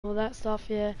all that stuff,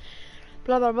 yeah.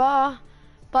 Blah blah blah.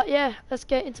 But yeah, let's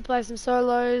get into play some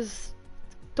solos,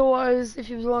 duos if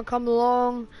you want to come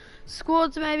along,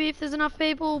 squads maybe if there's enough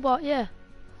people. But yeah,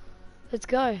 let's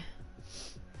go.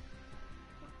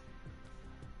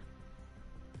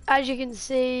 As you can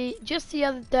see, just the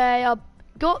other day I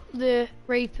got the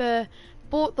Reaper,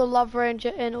 bought the Love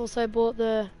Ranger, and also bought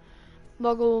the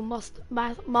Muggle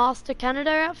Master Canada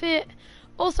outfit.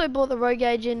 Also bought the Rogue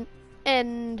Agent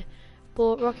and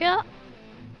bought Rocket.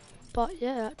 But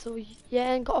yeah, that's all.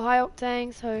 Yeah, and got a high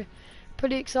octane, so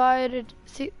pretty excited.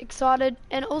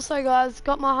 And also, guys,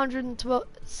 got my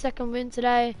 112nd win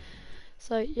today.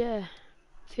 So yeah,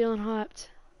 feeling hyped.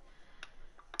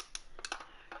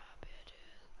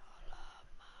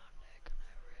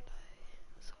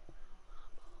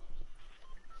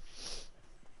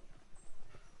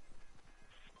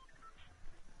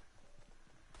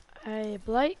 Hey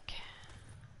Blake,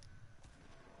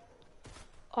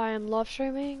 I am live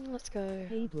streaming. Let's go.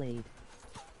 Hey Blade.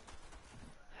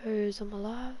 Who's on my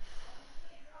live?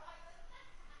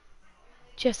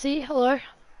 Jesse, hello.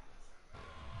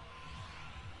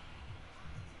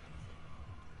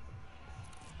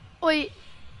 Wait,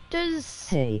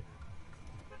 Hey.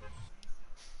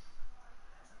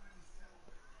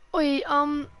 Wait,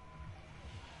 who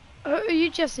are you,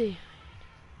 Jesse?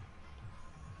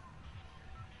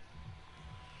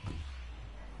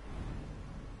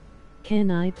 Can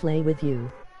I play with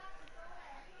you?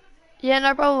 Yeah,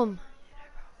 no problem.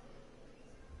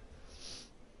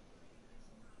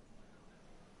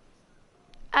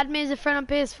 Add me as a friend on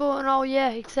PS4 and I'll, yeah,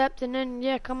 accept, and then,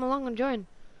 yeah, come along and join.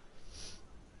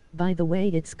 By the way,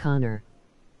 it's Connor.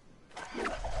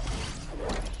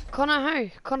 Connor who?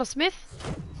 Connor Smith?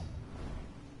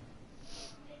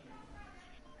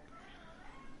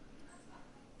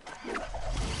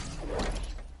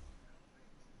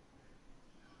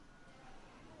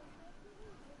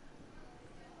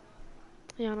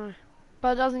 Yeah, I know.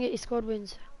 But it doesn't get you squad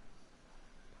wins.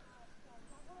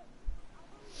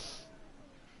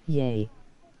 Yay.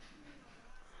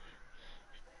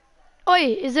 Oi,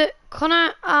 is it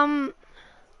Connor,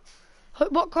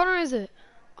 what Connor is it?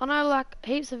 I know, like,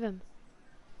 heaps of him.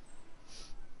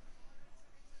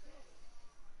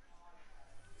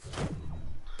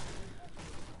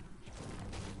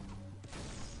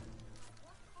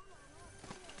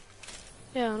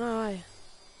 Yeah, I know, eh?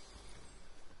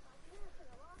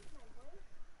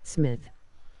 Smith.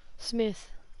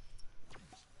 Smith.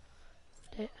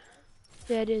 Yeah,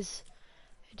 it is.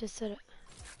 He just said it.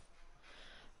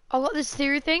 I got this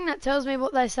Siri thing that tells me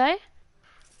what they say.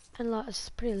 And, like, it's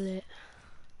pretty lit.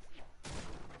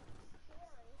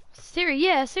 Siri,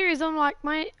 yeah, Siri's on, like,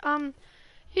 my,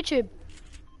 YouTube.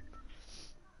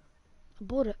 I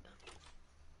bought it.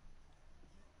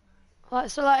 Like,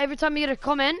 so, like, every time you get a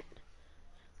comment,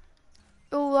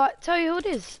 it'll, like, tell you who it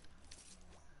is.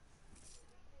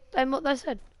 And what they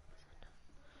said.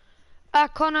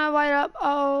 Connor, wait up.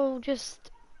 I'll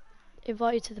just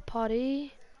invite you to the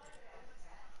party.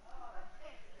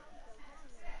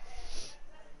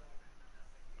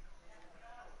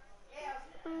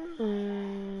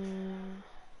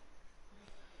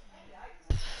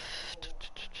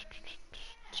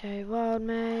 J Wild,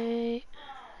 mate.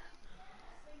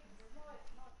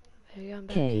 There you go, I'm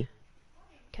back. K.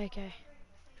 KK.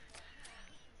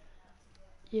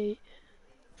 Yeet.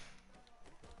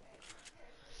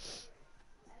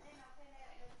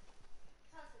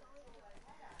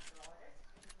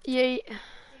 Yeet.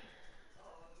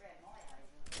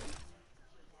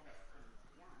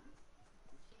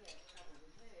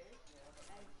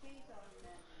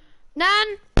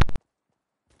 Nan!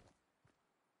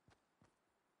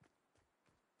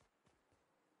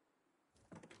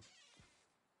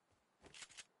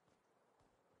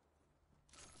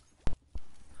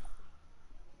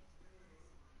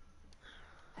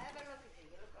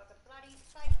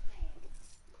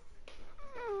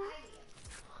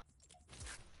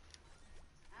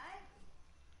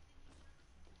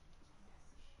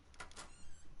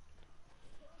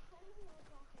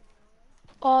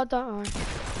 Oh, don't worry.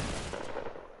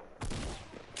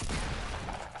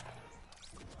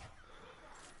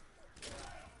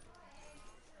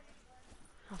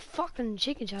 Oh, fucking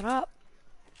chicken, shut up.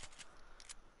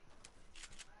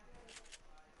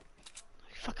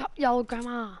 Fuck up, yo,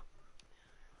 grandma.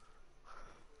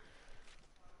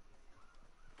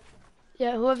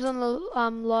 Yeah, whoever's on the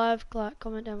live, like,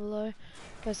 comment down below.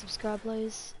 Go subscribe,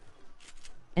 please.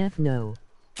 F no.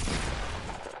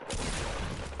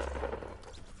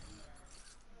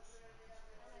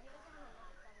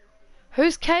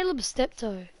 Who's Caleb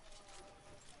Steptoe?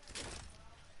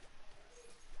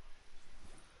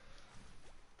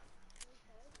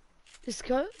 This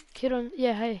kid on,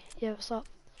 yeah, hey, yeah, what's up?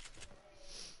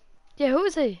 Yeah, who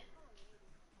is he?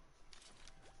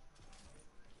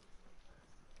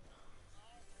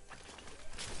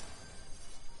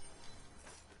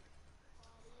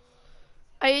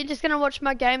 Are you just gonna watch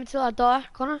my game until I die,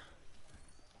 Connor?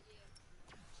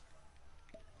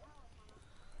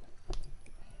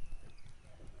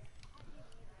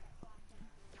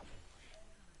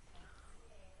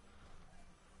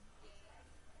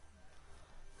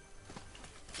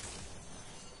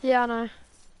 Yeah, I know.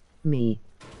 Me.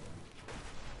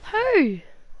 Who?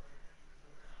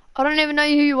 I don't even know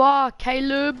who you are,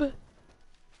 Caleb.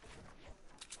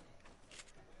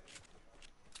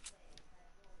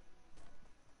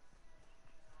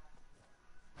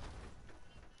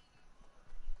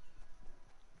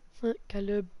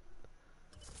 Caleb.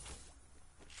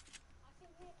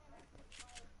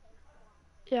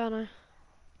 Yeah, I know.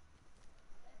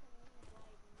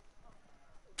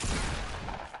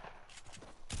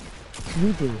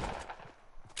 You do.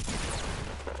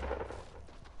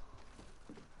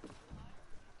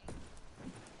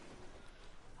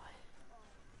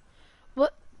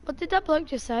 What did that bloke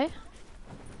just say?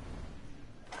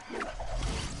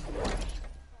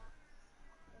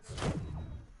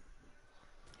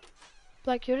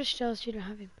 Like, you're just jealous you don't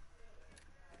have him.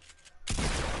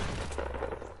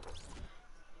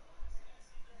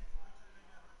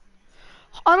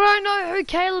 I don't know who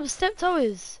Caleb's steptoe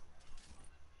is.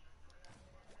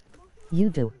 You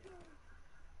do.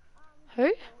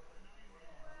 Who?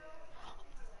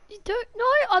 You don't know?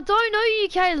 I don't know you,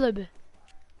 Caleb.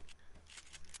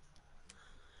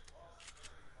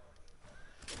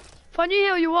 If I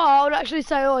knew who you are, I would actually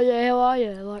say, oh yeah, how are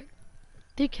you? Like,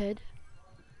 dickhead.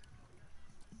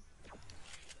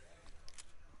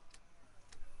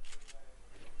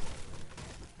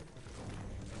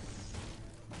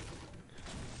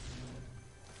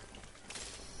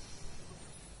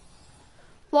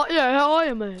 Like, yeah, how are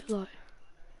you, mate? Like,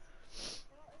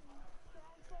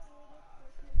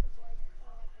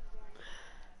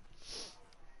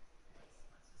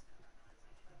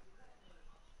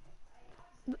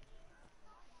 who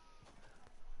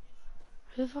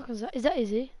the fuck is that? Is that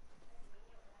Izzy?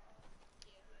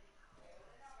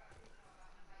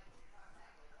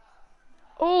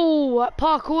 Oh, that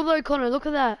parkour though, Connor, look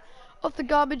at that. Off the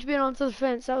garbage bin onto the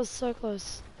fence, that was so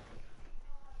close.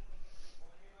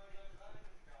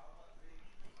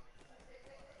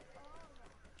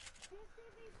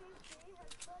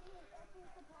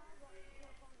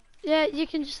 Yeah, you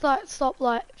can just like stop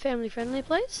like family friendly,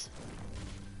 please.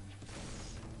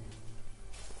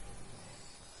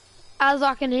 As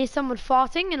I can hear someone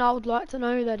farting and I would like to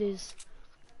know who that is.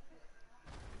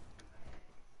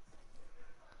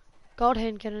 Gold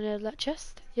hand cannon out of that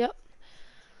chest. Yep,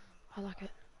 I like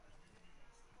it.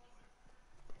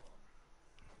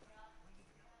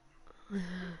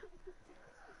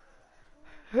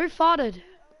 Who farted?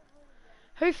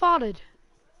 Who farted?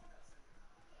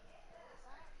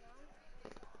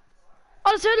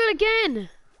 I just heard it again!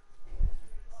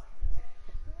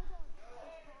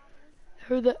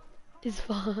 Who the is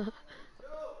far?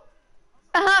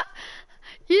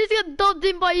 You just got dumped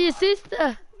in by your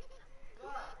sister.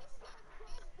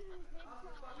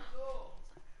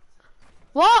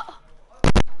 What?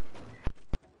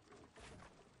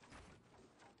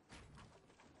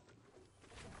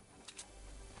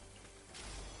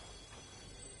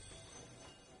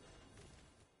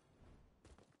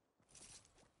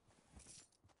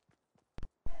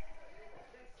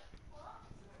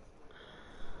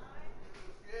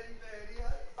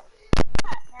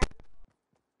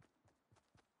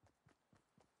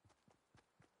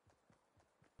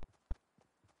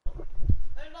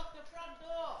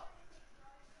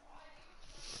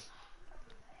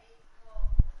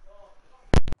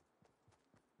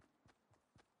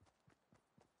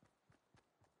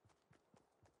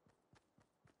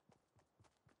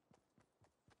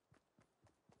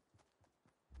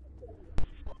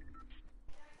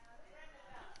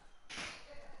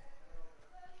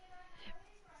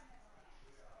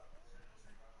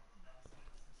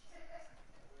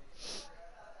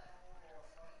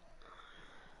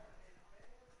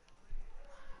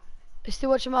 You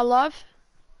still watching my live?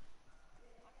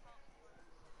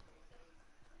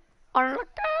 I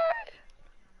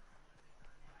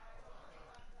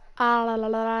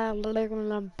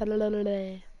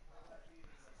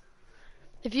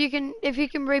if you can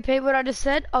repeat what I just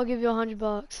said, I'll give you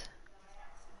 $100.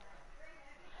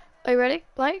 Are you ready,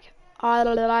 Blake? No,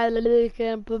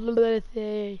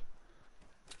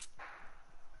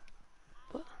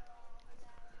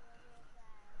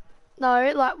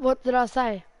 like what did I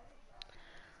say?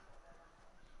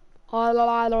 I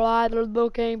like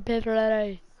looking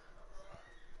pretty.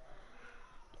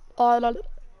 I like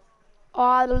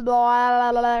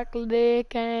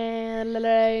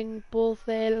licking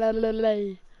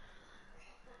pussy.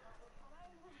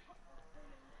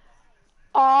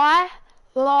 I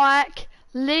like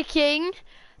licking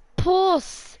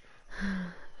puss.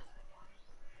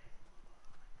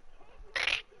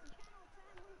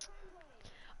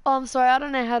 Oh, I'm sorry, I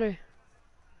don't know how to.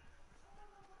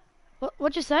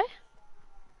 What'd you say?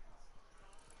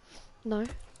 No. Of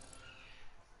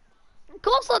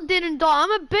course I didn't die,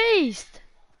 I'm a beast.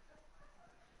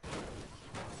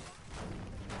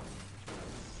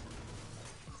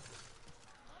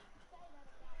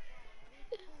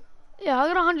 Yeah, I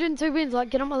got 102 wins,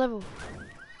 like, get on my level.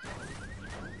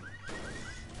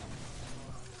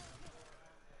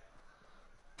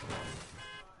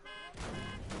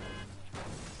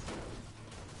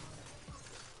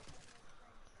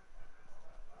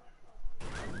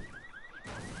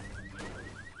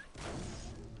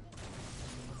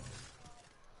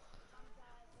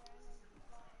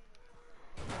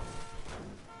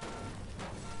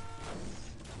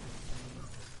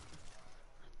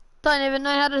 Don't even know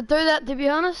how to do that, to be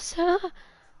honest.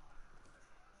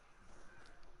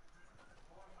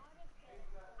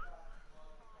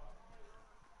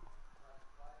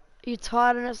 You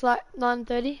tired and it's like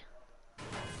 9:30?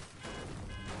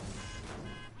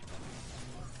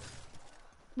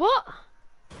 What?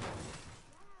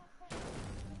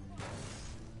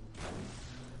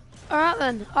 Alright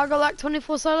then, I got like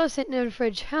 24 solo sitting in the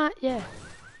fridge. Huh? Yeah.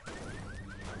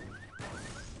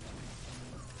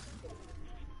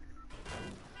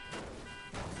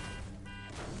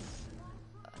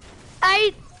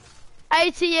 Eight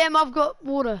ATM, I've got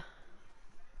water.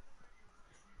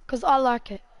 Cause I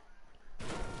like it.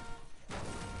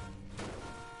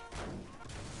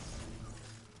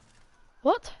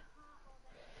 What?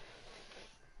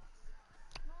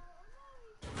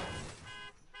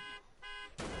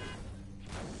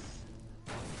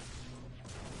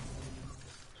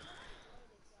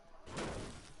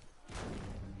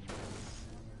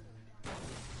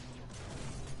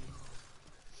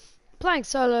 Playing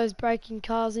solos, breaking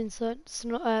cars in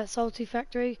Salty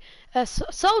Factory,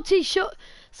 Salty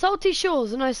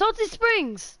Shores, no, Salty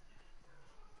Springs.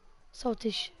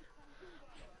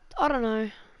 I don't know.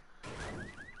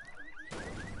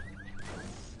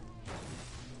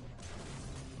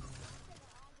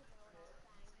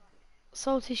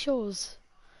 Salty Shores.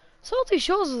 Salty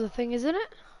Shores is a thing, isn't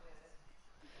it?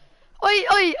 Oi,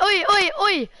 oi, oi, oi,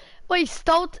 oi, oi,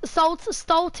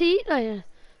 Stolty, no, yeah.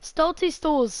 Salty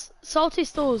stores.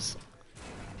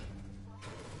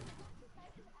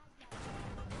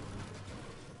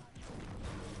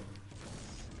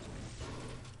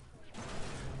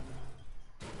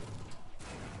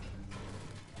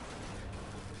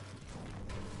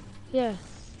 Yeah.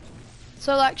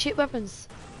 So like cheap weapons.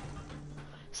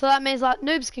 So that means like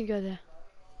noobs can go there.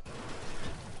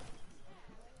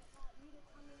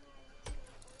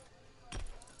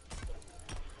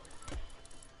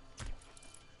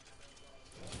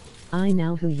 I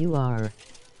know who you are.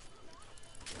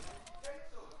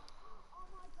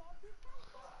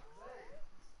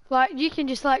 Like you can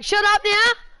just like shut up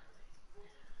now.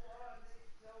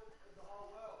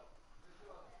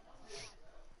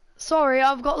 Sorry,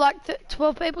 I've got like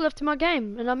 12 people left in my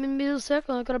game, and I'm in middle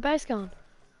circle. And I've got a base gun.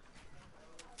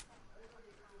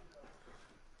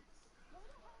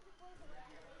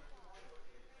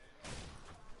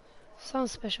 Some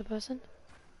special person.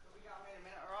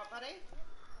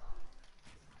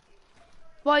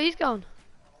 Why are you gone?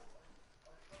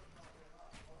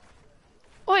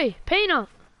 Oi, Peanut!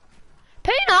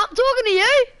 Peanut, I'm talking to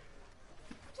you!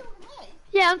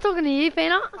 Yeah, I'm talking to you,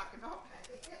 Peanut.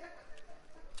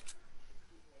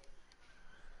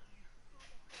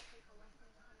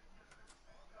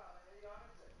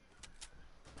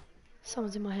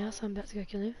 Someone's in my house, I'm about to go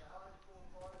kill him.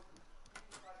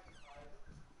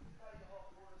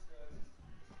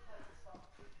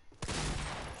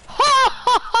 Ha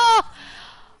ha ha!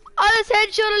 I just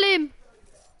headshotted him!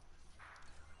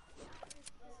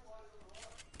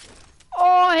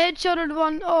 Oh, headshotted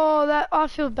one. Oh, that I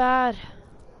feel bad.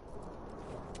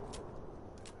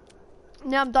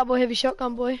 Now I'm double heavy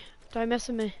shotgun boy. Don't mess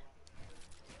with me.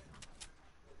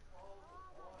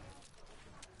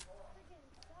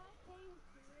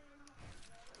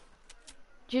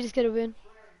 Did you just get a win?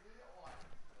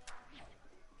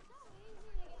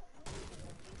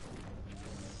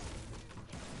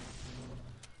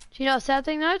 Do you know a sad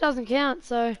thing though? It doesn't count,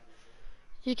 so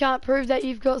you can't prove that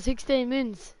you've got 16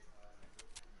 wins.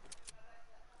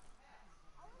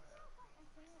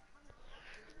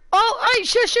 Oh, Wait,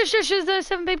 shush, there's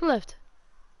 7 people left.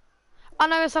 I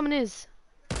know where someone is.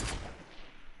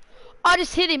 I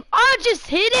just hit him.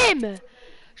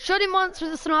 Shot him once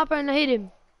with a sniper and I hit him.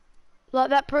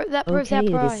 Like that proves how pro Okay,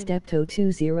 it I is am. Stepto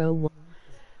 201.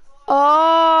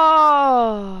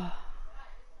 Oh.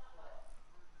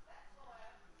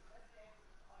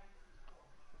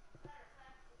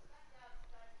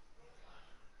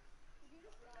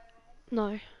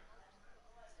 No.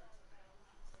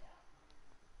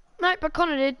 No, but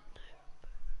Connor did.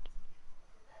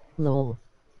 Lol.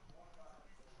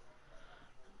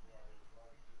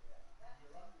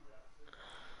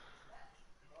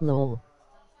 Lol.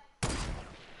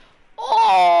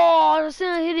 Oh, I just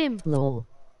hit him. Lol.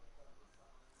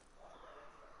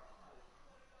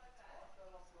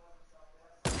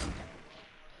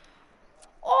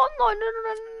 Oh no,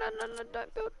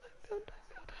 don't build.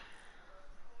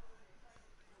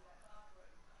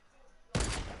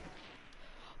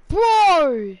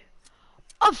 Bro!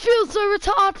 I feel so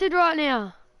retarded right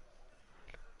now.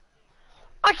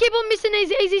 I keep on missing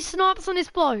these easy snipes on this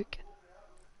bloke.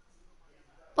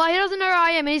 Like, he doesn't know where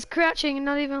I am. He's crouching and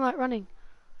not even, like, running.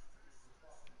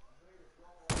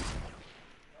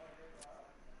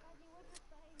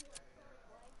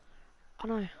 I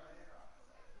know.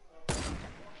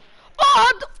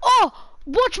 Oh!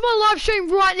 Watch my live stream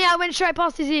right now. It went straight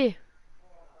past his ear.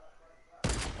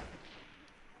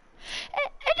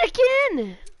 And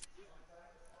again!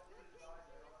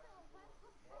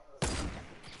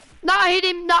 No, I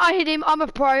hit him. I'm a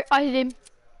pro. I hit him.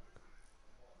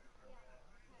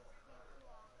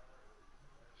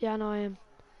 Yeah, I know I am.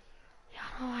 Yeah,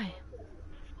 I know I am.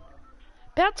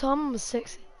 About time I'm a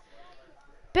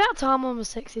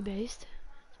sexy beast.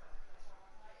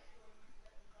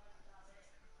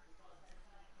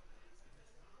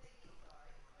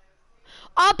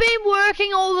 I've been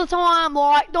working all the time,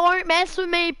 like, don't mess with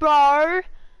me, bro.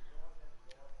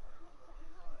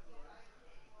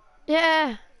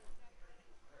 Yeah.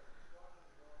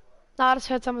 No, I just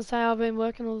heard someone say I've been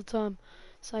working all the time.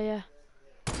 So, yeah.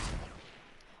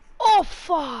 Oh,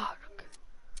 fuck.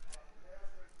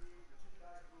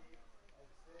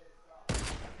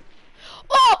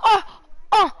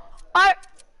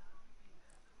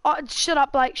 Oh, shut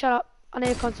up, Blake, shut up. I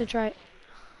need to concentrate.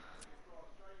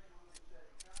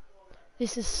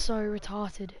 This is so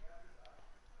retarded.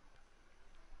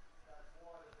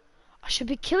 I should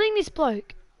be killing this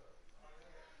bloke.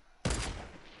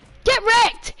 Get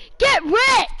wrecked! Get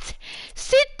wrecked!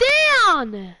 Sit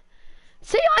down!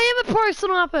 See, I am a pro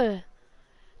sniper.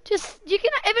 Just, you can,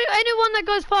 anyone that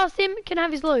goes past him can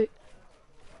have his loot.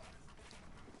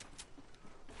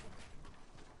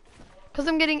 Because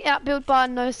I'm getting outbuilt by a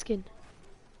no skin.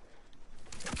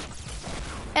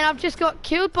 And I've just got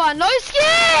killed by a no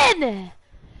skin!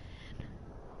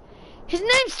 His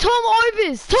name's Tom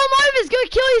Overs. Tom Overs, go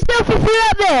kill yourself if you're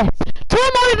out there.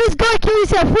 Tom Overs, go kill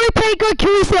yourself. Repeat, go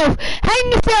kill yourself.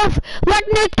 Hang yourself like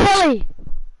Ned Kelly.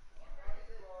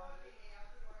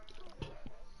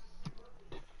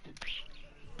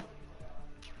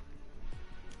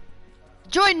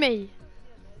 Join me.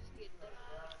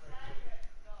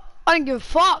 I don't give a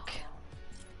fuck.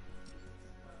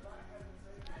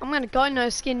 I'm gonna go no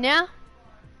skin now.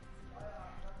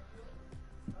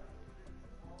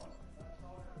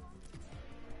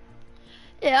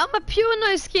 Yeah, I'm a pure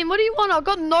no skin. What do you want? I've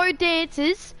got no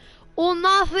dances or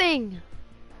nothing.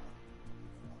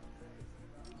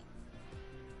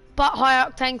 But high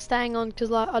octane staying on because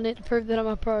like I need to prove that I'm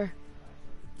a pro.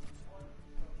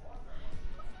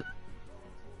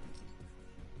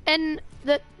 And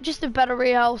that just a battle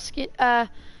royale skin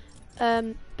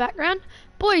background.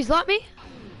 Boys, like me?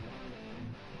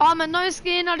 I'm a no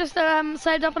skin. I just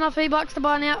saved up enough V-Bucks to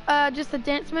buy now just a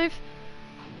dance move.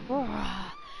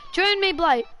 Join me,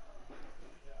 Blake.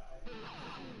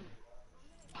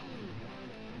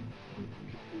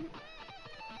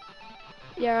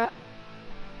 Yeah, right.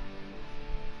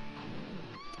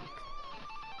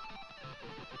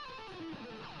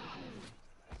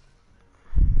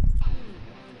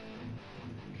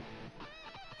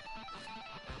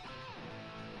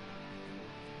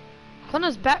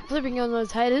 Connor's backflipping on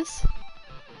those haters.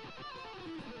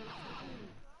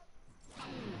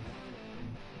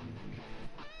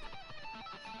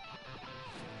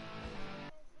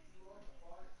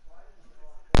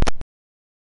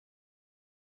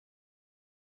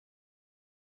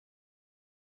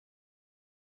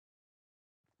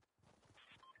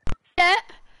 Yeah.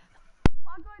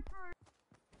 I'll go through.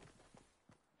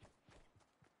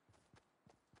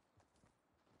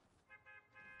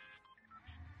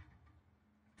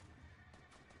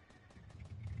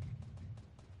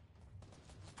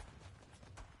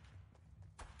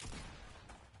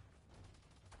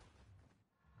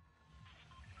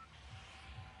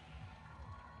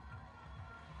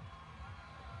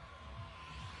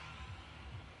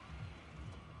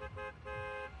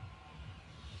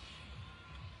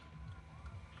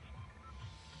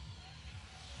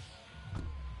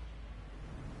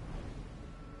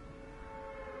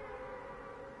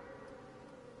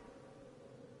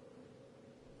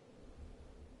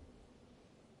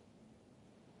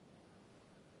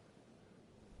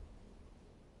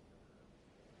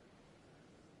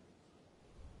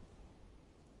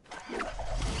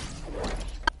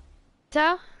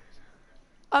 Tell?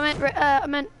 I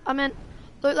meant,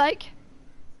 look like.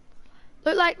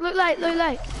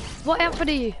 What outfit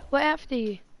are you? What outfit are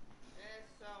you?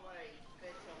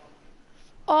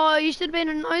 Oh, you should have been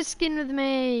in no skin with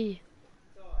me.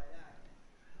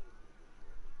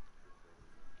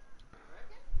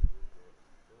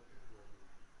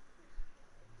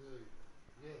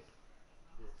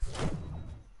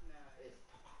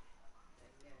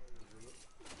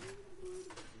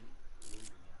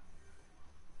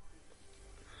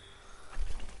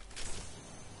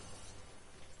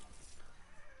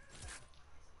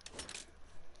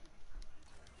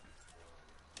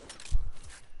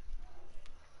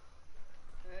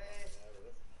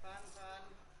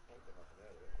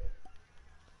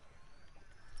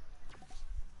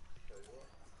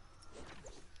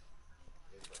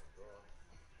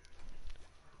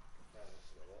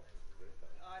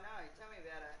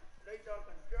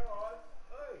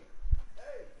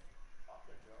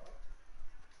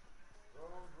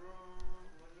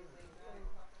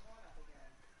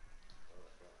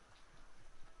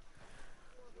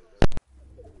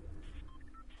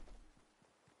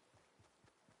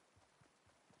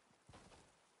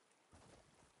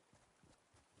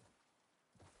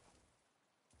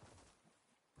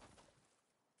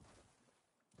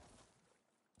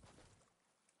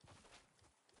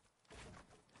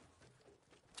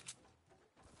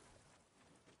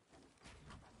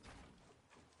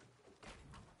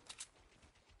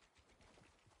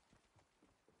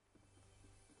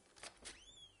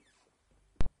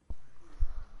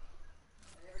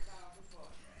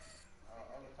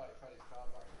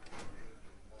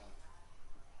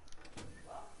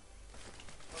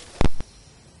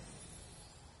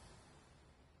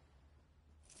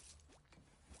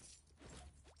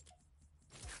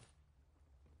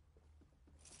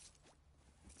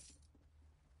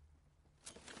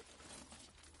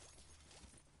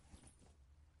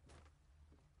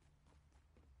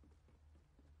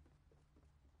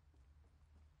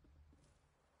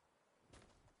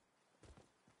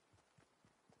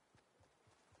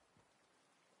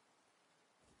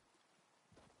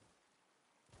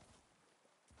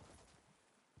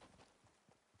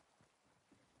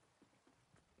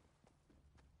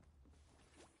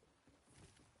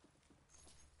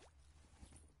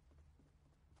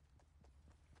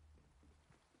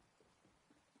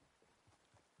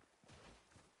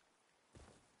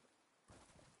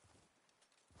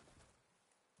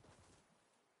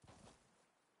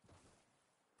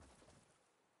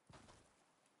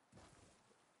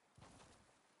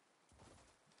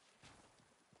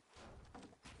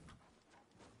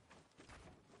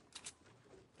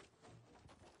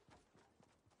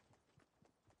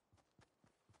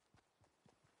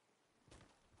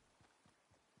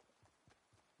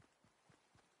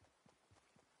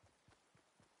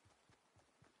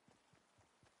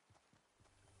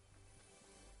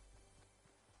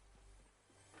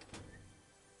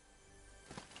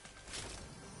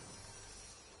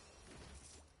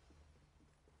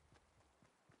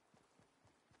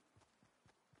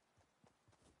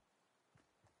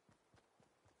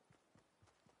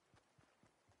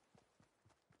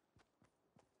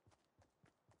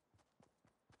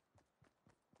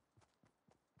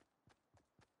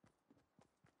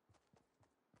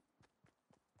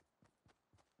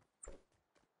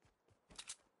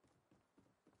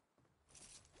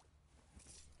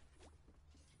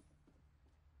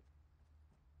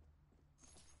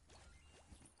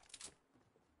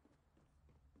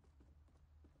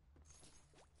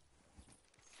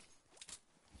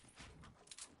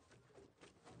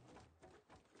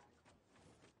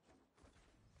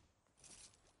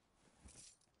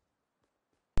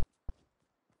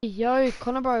 Yo,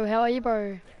 Connor bro, how are you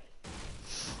bro?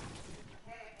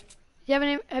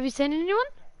 Have you seen anyone?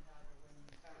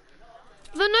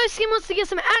 The no skin wants to get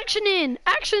some action in!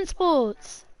 Action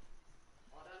sports!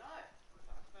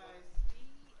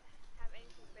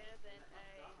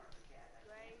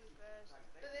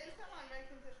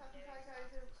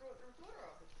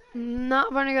 Nah,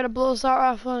 I've only got a blue assault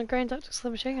rifle and a green tactical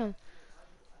slim machine gun.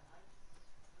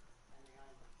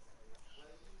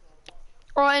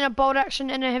 Or in a bolt action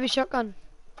and a heavy shotgun.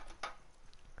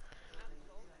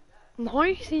 No,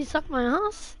 you suck my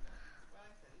ass.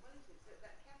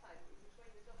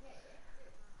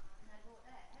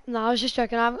 No, I was just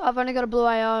joking. I've only got a blue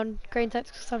AR and green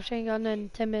tactical submachine gun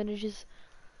and 10 bandages.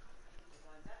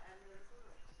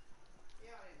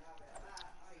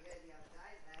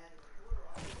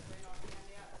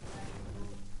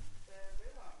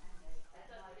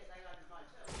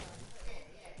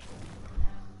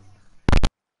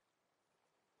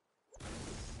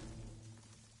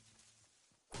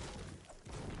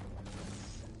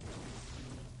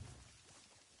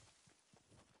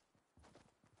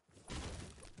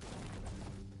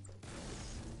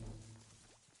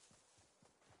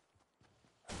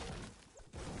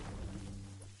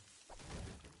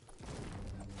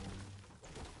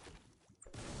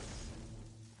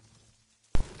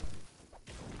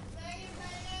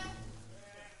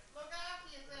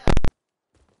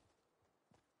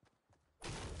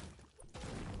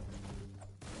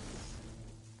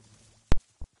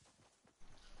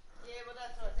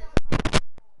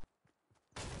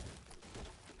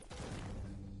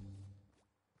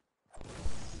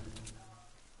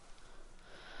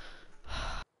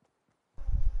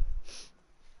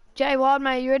 Jay Wild,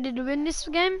 mate, you ready to win this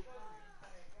game?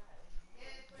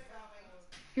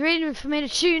 You ready for me to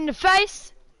shoot in the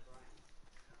face?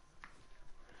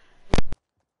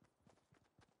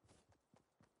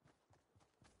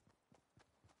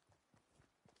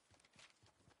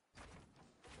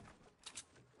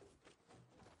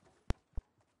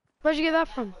 Where'd you get that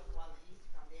from?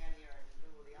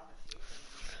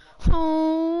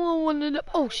 Oh, I wanted to...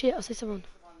 Oh shit, I see someone.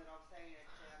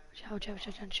 Joe, don't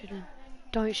shoot him.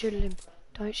 Don't shoot at him.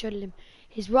 Don't shoot at him.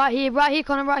 He's right here,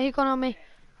 Connor on me.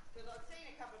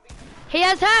 He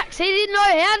has hacks, he didn't know,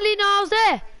 how did he know I was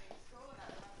there?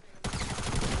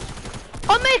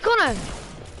 On me, Connor!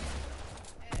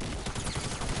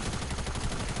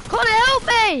 Connor, help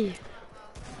me!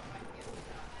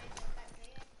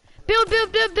 Build!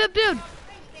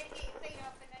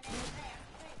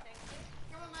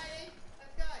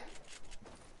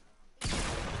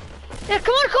 Yeah,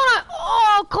 come on, Connor!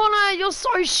 Oh, Connor, you're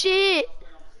so shit!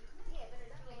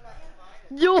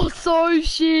 You're so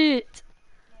shit!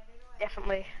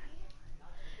 Definitely.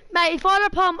 Mate, if I'd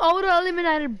have pumped, I would have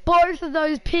eliminated both of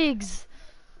those pigs.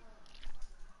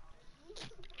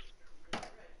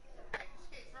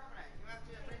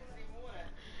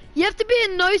 You have to be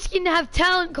a no-skin to have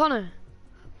talent, Connor.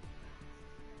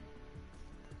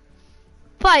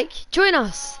 Blake, join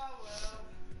us.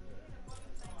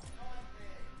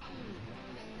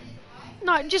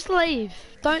 No, just leave.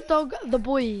 Don't dog the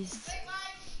boys.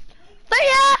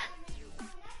 There!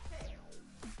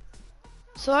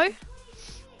 So?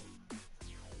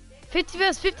 50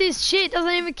 versus 50 is shit,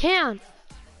 doesn't even count.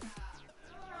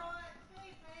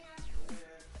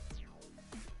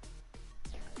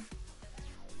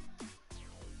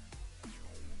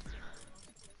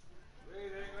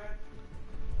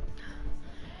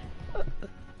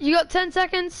 You got 10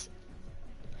 seconds.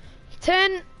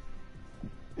 10,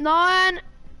 9,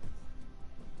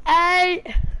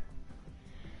 8,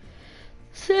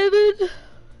 7,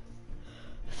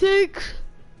 6,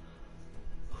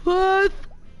 5,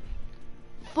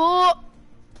 4,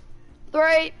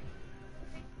 3,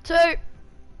 2,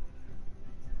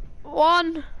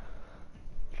 1.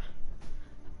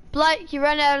 Blake, you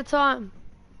ran out of time.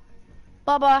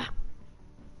 Bye-bye.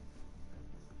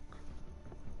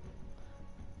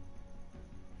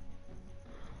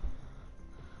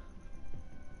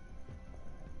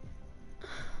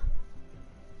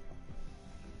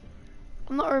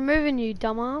 I'm not removing you,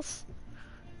 dumbass.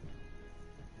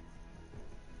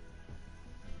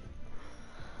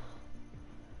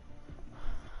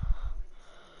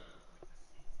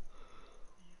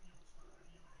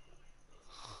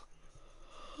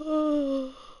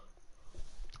 I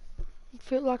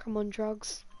feel like I'm on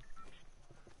drugs.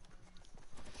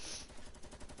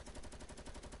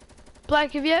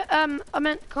 Blake, have you, I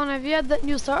meant, Connor, have you had that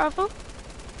new assault rifle?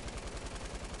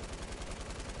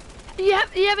 You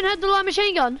haven't had the light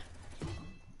machine gun?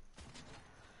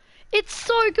 It's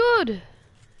so good!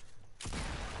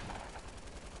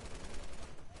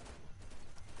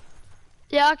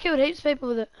 Yeah, I killed heaps of people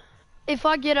with it. If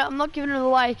I get it, I'm not giving it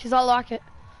away because I like it.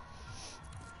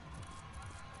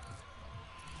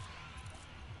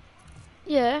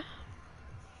 Yeah.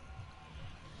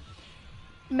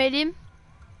 Medium.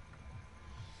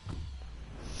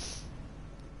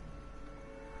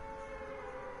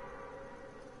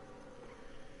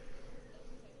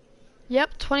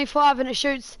 Yep, 25 and it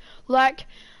shoots like...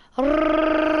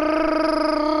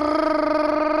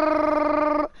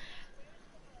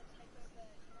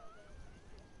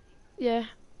 Yeah.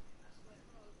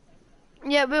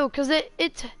 Yeah, it will, because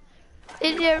it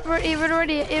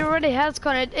It already has,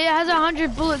 Connor. It has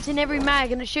 100 bullets in every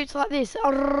mag, and it shoots like this.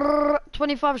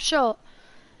 25 shot.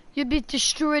 You'd be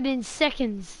destroyed in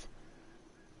seconds.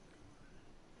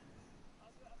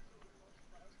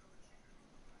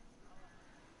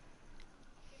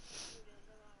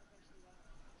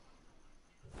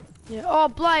 Yeah. Oh,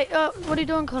 Blake. What are you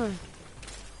doing, Connor?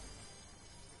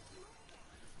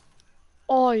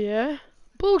 Oh yeah.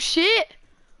 Bullshit.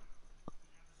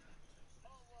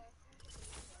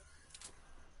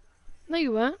 No,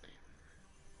 you weren't.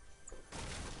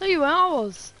 No, you weren't. I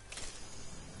was.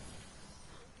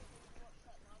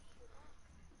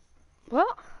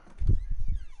 What?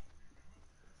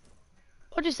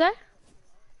 What'd you say?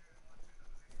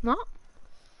 No.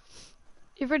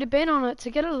 You've already been on it to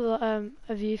get a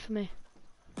view for me.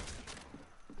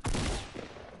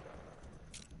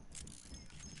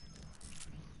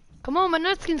 Come on, my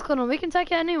nut skin's gone on. We can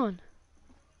take out anyone.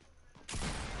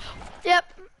 Yep.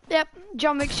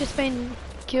 John Wick's just been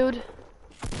killed.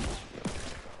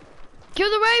 Kill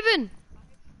the Raven!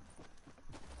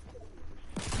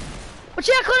 Watch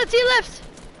out, Connor, to your left!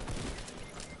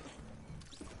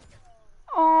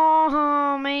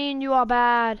 Oh, man, you are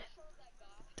bad.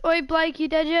 Oi, Blake, you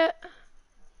dead yet?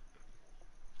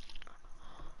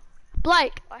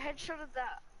 Blake! I headshotted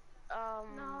that,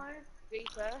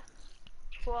 Reaper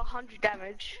for 100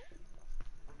 damage.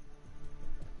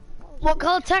 What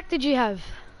colour tack did you have?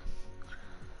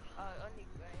 Only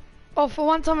grey. Oh, for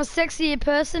once I'm a sexier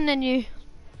person than you.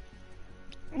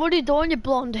 What are you doing, you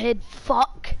blonde head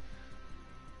fuck?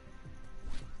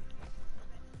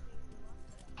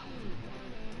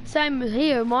 Same as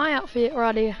here, my outfit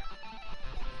right here.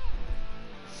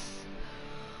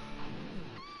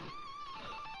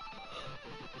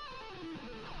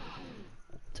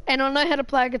 And I know how to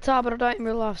play a guitar, but I don't in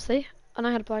real life, see? I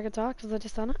know how to play a guitar because I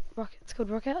just done it. Rock, it's called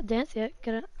rock out, dance, yeah,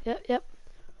 get it, yep.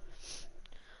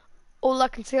 All I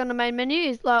can see on the main menu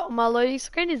is, like, on my loading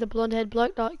screen is a blonde haired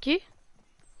bloke like you.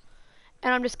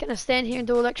 And I'm just gonna stand here and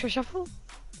do electro shuffle.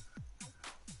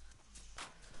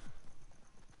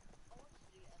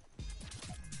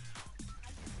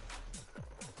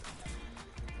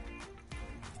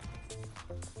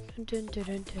 Dun, dun,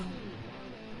 dun, dun.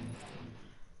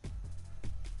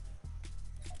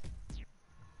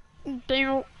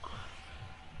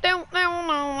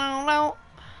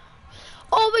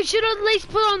 Oh, we should at least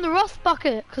put on the Rust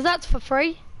bucket, because that's for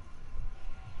free.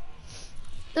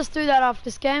 Just do that after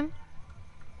this game.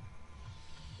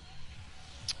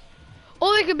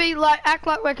 Or we could be like, act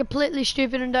like we're completely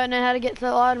stupid and don't know how to get to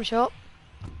the item shop.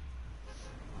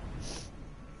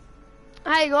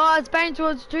 Hey guys, Bane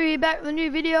Towards 2 here, back with a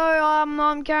new video.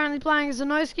 I'm currently playing as a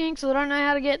nose king, so I don't know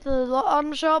how to get to the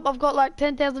item shop. I've got like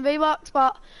 10,000 V-Bucks,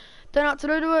 but don't know what to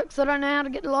do to it, because I don't know how to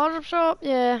get to the item shop.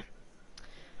 Yeah.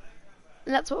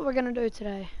 And that's what we're going to do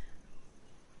today.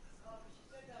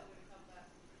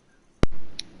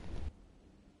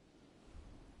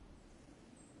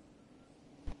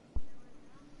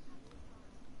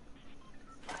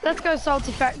 Let's go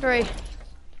Salty Factory.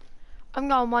 I'm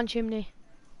going one chimney.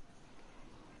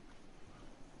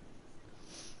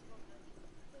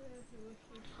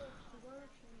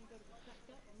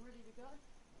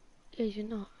 Yeah, you're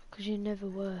not, because you never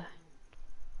were.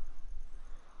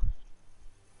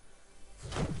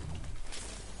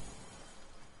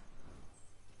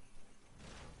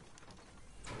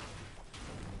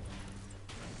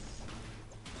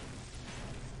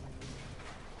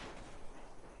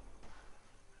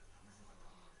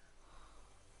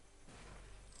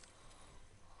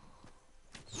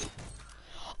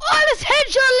 Oh, this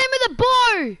headshot limit the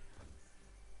bow!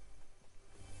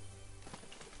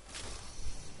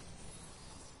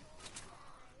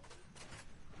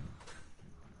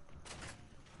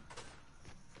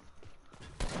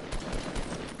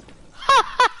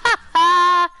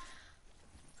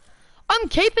 I'm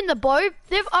keeping the bow.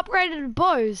 They've upgraded the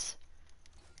bows.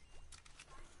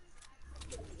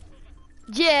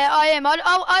 Yeah, I am.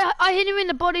 I hit him in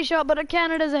the body shot, but it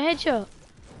counted as a headshot.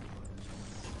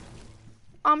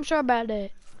 I'm sure about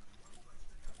that.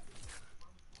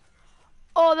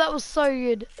 Oh, that was so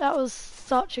good. That was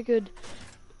such a good.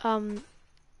 That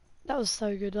was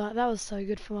so good. Like, that was so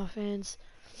good for my fans.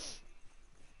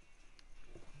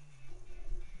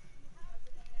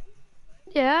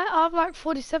 Yeah, I have like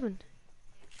 47.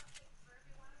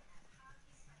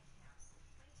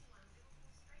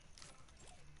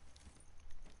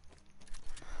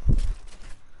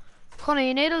 Connor,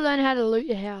 you need to learn how to loot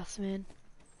your house, man.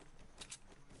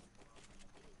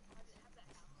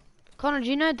 Connor, do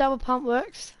you know double pump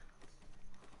works?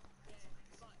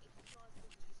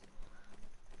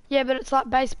 Yeah, but it's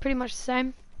like base pretty much the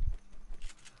same.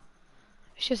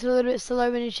 It's just a little bit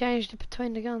slow when you change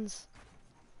between the guns.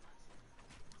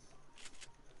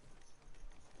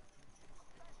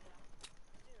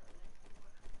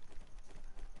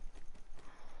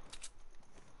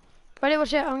 Ready,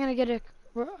 watch out, I'm gonna get a...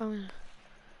 I'm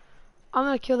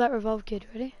gonna kill that revolve kid,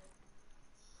 ready?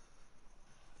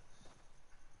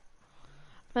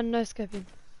 I'm no scoping.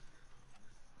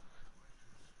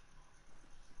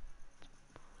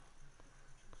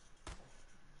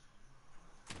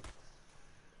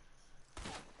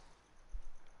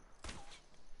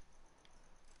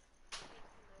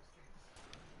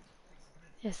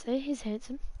 Yeah, see, he's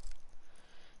handsome.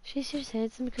 She's just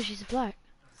handsome because she's black.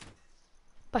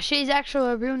 But she's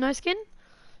actually a real no skin.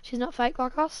 She's not fake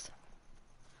like us.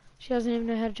 She doesn't even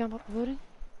know how to jump up the building.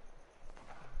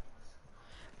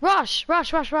 Rush!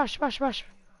 Rush, rush, rush, rush, rush.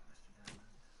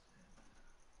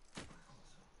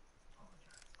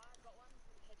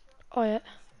 Oh yeah.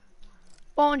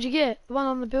 What one did you get? The one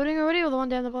on the building already or the one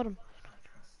down the bottom?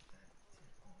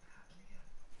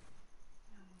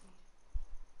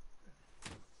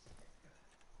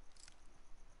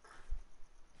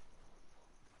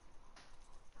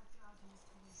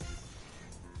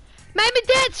 Made me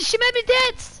dance! She made me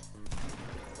dance!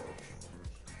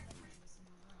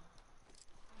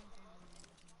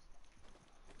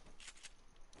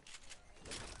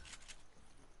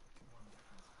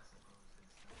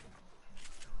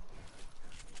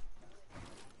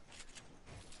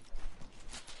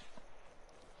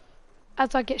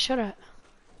 As I get shot at.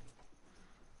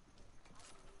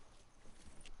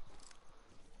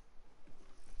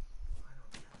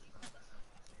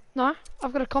 No,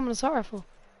 I've got a common assault rifle.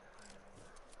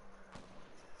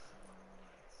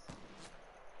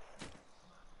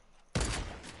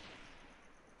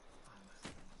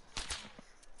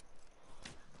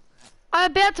 I'm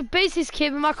about to beat this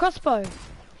kid with my crossbow.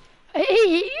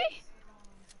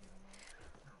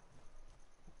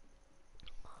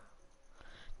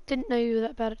 Didn't know you were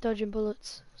that bad at dodging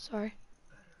bullets. Sorry.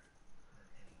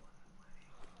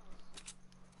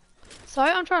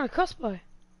 Sorry, I'm trying to crossbow.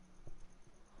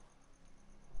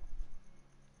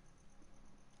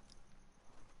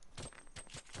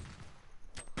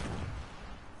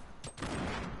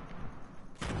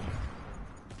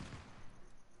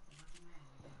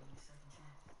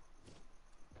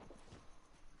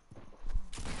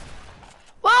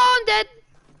 Whoa, I'm dead!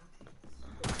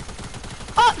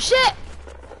 Oh, shit!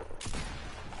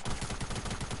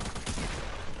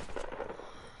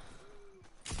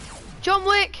 John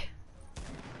Wick!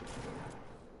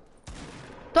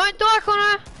 Don't die,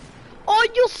 Connor! Oh,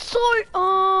 you're so...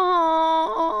 Oh.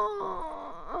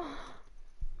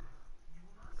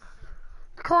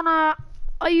 Connor,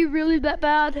 are you really that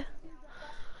bad?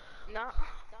 No.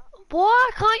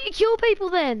 Why can't you kill people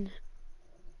then?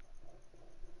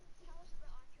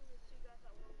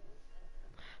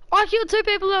 I killed 2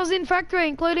 people that was in factory,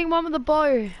 including one with a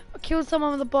bow. I killed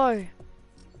someone with a bow.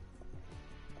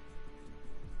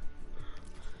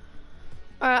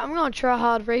 Alright, I'm gonna try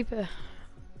hard Reaper.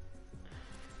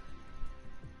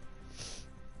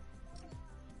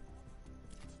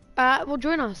 Alright, well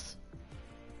join us.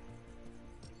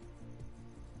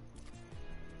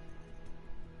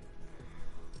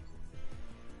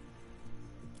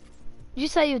 Did you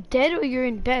say you're dead or you're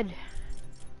in bed?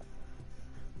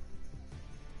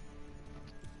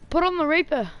 Put on the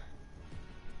Reaper.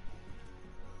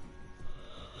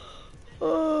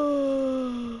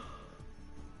 Oh.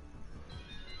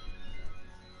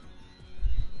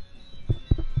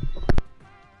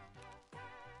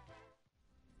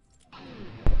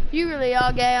 You really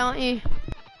are gay, aren't you?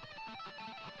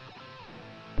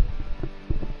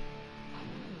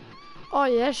 Oh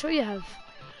yeah, sure you have.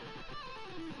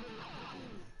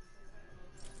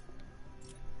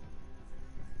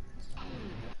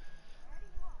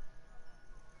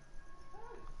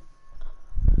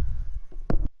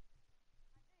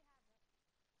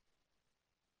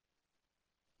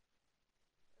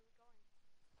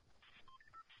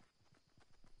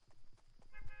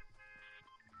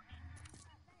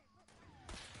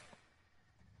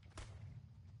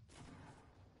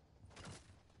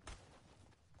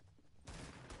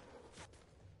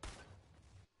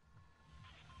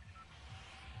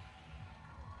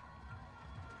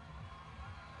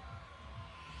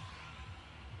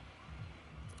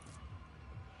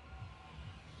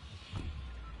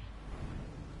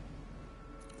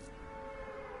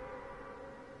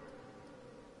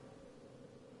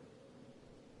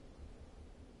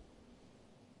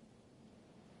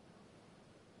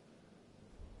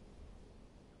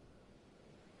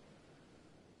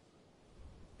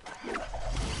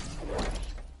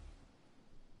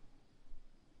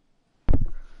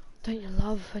 Don't you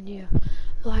love when you,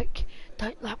 like,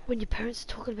 don't like when your parents are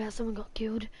talking about someone got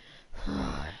killed?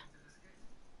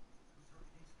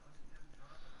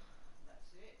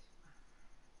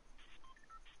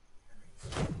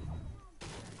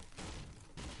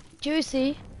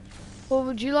 Juicy, what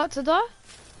would you like to die?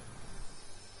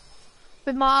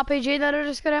 With my RPG that I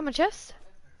just got out my chest?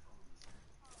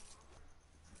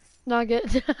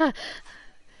 Nugget.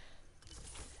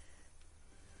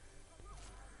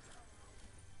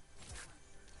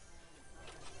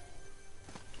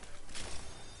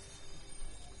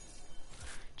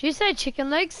 Do you say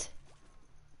chicken legs?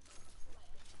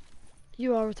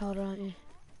 You are retarded, aren't you?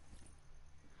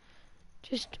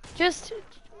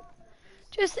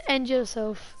 Just end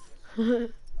yourself.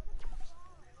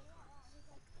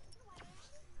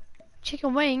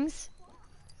 Chicken wings?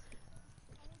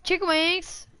 Chicken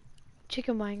wings?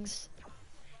 Chicken wings.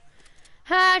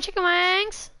 Hi, chicken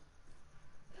wings!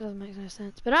 That doesn't make no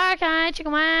sense, but okay,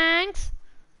 chicken wings!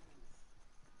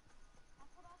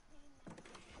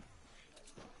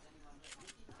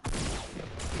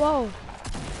 Whoa.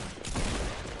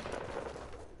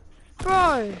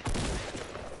 Bro!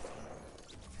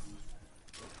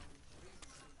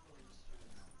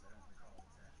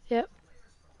 Yep.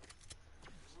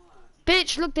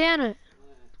 Bitch, look down it.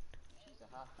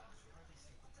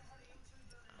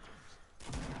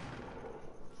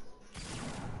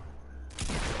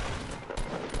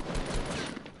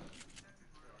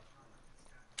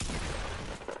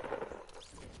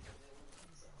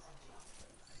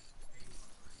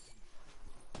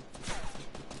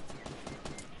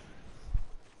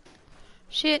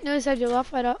 Shit, no saved your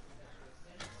life right up.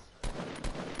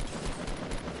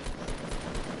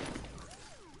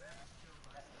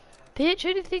 Bitch,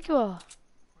 who do you think you are?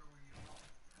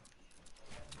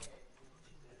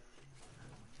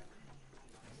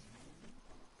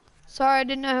 Sorry, I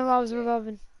didn't know who I was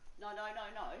reviving. No.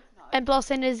 And plus,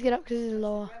 I need to get up because he's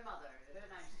lower.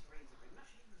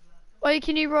 Wait,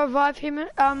 can you revive him,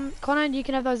 Connor? You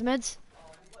can have those meds.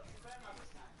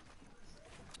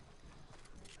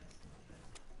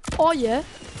 Oh, yeah.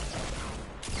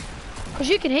 Because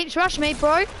you can heaps rush me,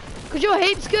 bro. Because you're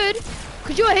heaps good.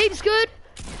 Because you're heaps good.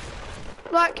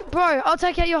 Like, bro, I'll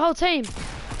take out your whole team.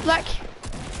 Like,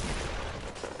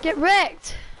 get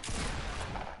wrecked.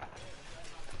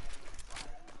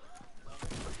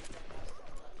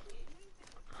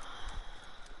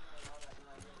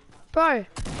 Bro,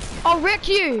 I'll wreck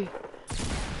you.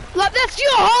 Like, that's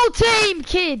your whole team,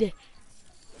 kid.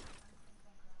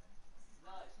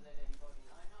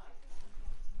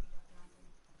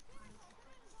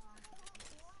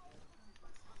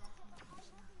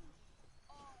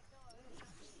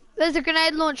 There's a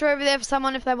grenade launcher over there for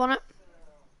someone if they want it.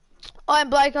 Oh,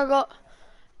 and Blake, I got...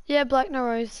 Yeah, Blake, no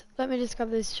worries. Let me just grab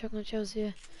these chocolate shells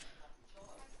here.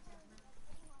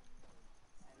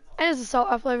 And there's a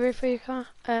salt apple over here for you,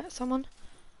 someone.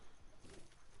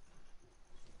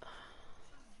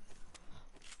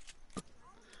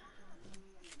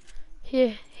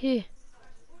 Here.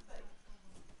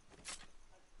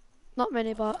 Not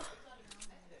many, but...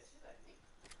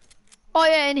 Oh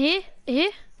yeah, and here.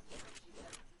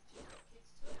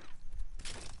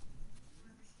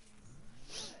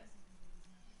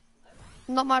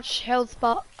 Not much health,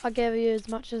 but I gave you as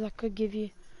much as I could give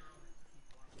you.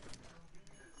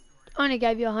 I only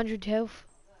gave you 100 health.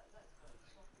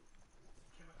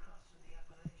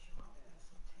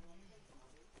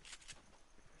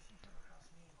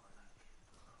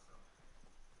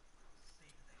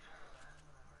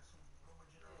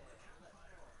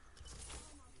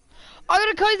 I got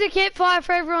a cozy campfire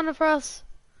for everyone and for us.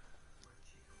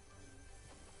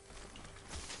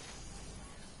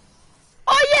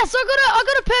 Oh yes, I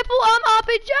got a purple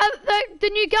RPG, the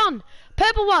new gun,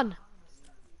 purple one.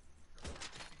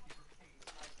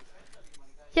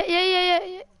 Yeah.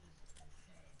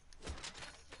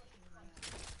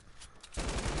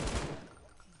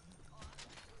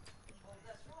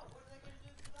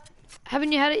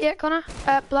 Haven't you had it yet, Connor?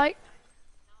 Blake?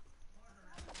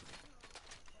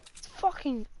 It's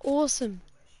fucking awesome.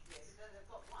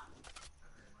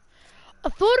 I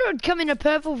thought it would come in a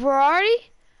purple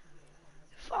variety.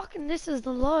 Fucking, this is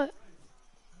the lot.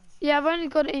 Yeah, I've only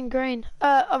got it in green.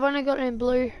 I've only got it in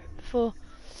blue before.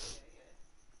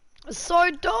 It's so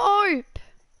dope.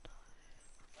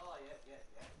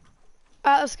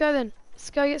 Let's go then. Let's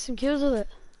go get some kills with it.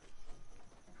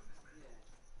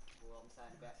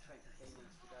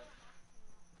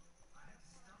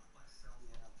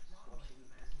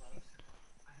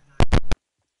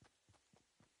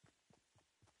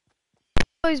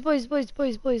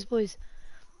 Boys.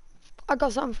 I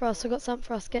got something for us.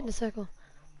 Get in the circle.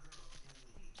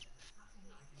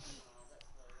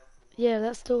 Yeah,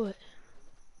 let's do it.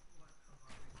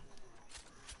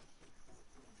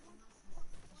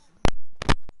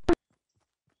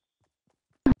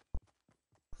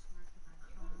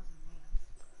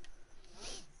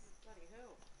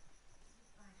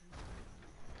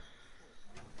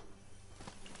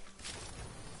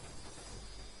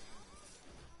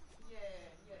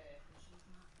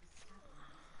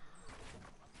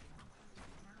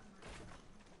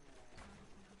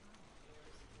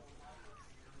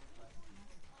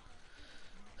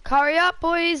 Hurry up,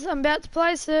 boys. I'm about to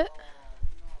place it.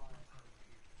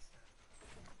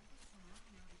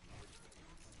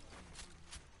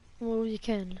 Well, you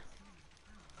can.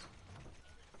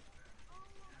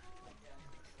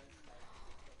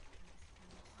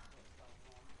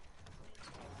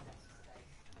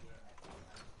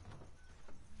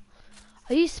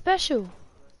 Are you special?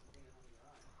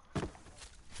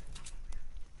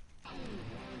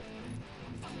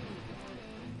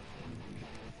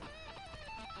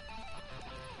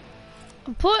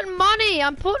 I'm putting money.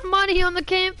 I'm putting money on the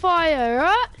campfire,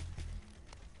 right?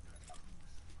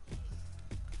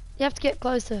 You have to get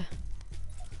closer.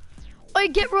 Oi,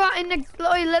 get right in the.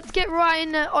 Oi, let's get right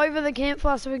in the, over the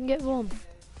campfire so we can get warm.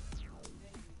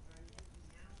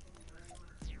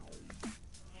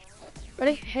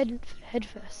 Ready? Head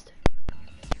first.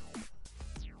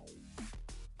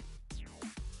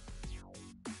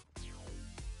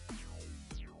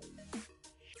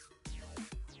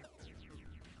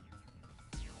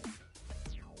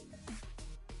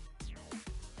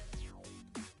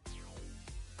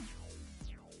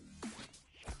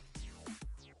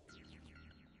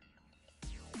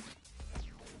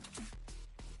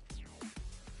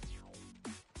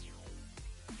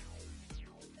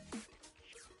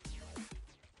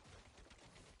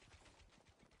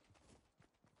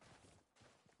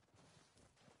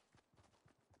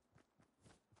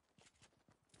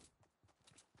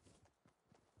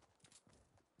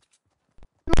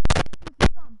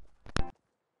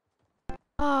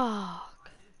 Ah.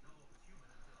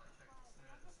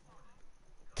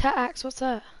 Axe, what's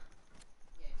that?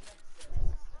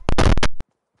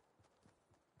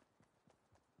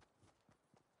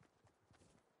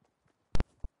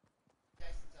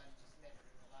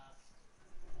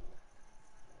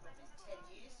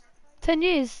 Ten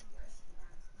years.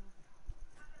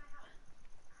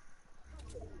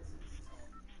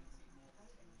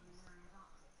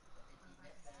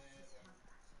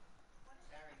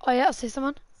 Oh yeah, I see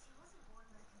someone.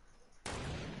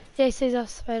 Yeah, he sees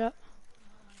us. Wait up.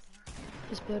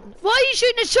 Just building. Why are you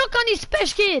shooting a shotgun, you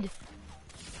special kid?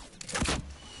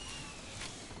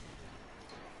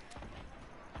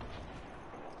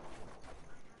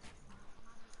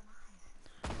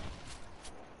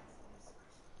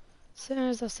 As soon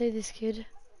as I see this kid.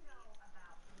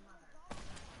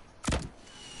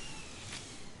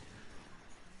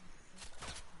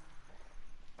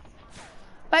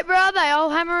 Wait, where are they? I'll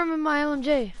hammer him with my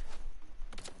LMG.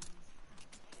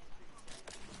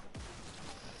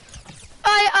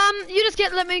 You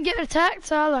just let me get attacked,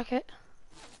 so I like it.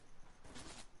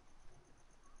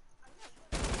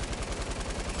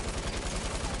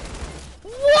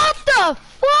 What the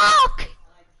fuck?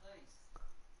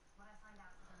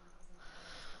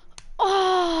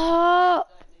 Oh,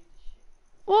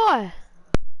 why?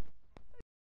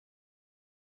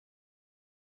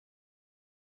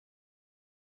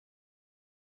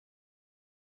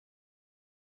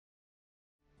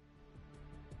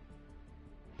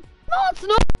 No, it's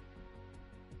not.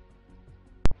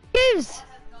 Gives.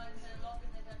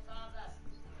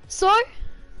 So?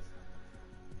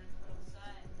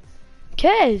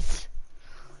 Cares.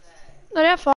 Not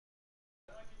our fault.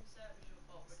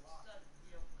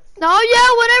 No, yeah,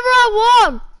 whatever I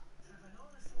want.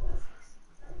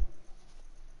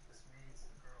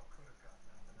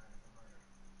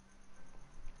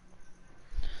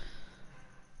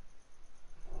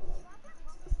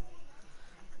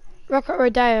 Rocket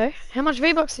Rodeo. How much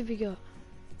V-Bucks have you got?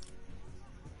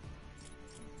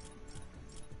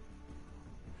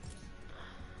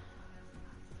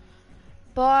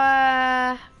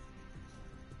 Buy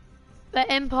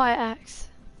the Empire Axe.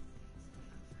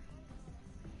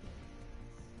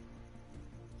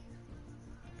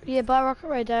 Yeah, buy Rocket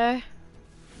Rodeo.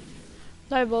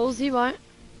 No balls, you won't.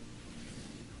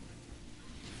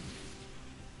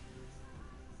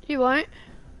 You won't.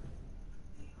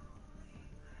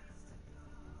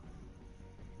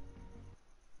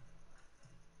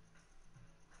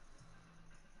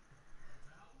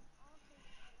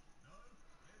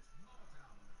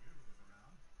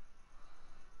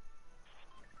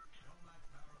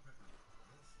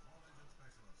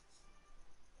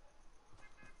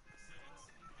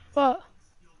 What?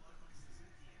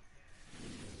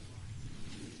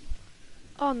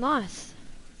 Oh, nice.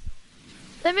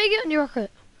 Let me get on your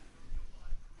rocket.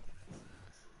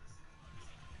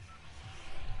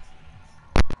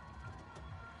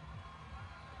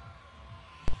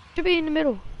 Should be in the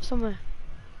middle somewhere.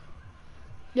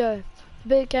 Yo, the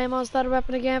big game on, started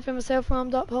rapping again for myself,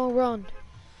 warmed up, home run.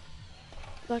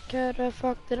 Like how the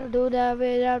fuck did I do that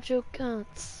without you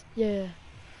cunts? Yeah.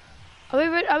 Are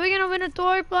we gonna win a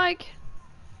toy, Blake?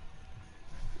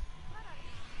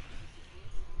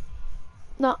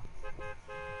 No.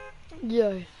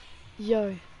 Yo.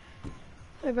 Yo.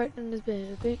 I break in this bit.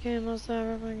 The big game on, started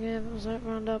rapping again for myself,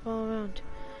 warmed up, all around.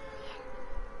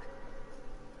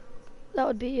 That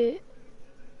would be it.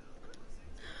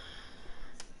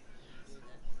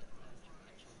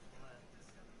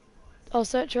 I'll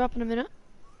search her up in a minute.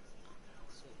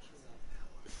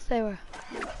 Sarah.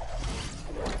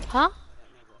 Huh?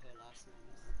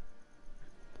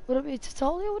 Would it be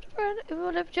Tatalia?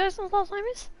 Whatever Jason's last name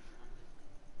is?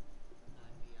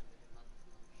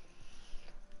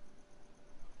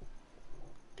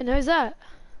 And who's that?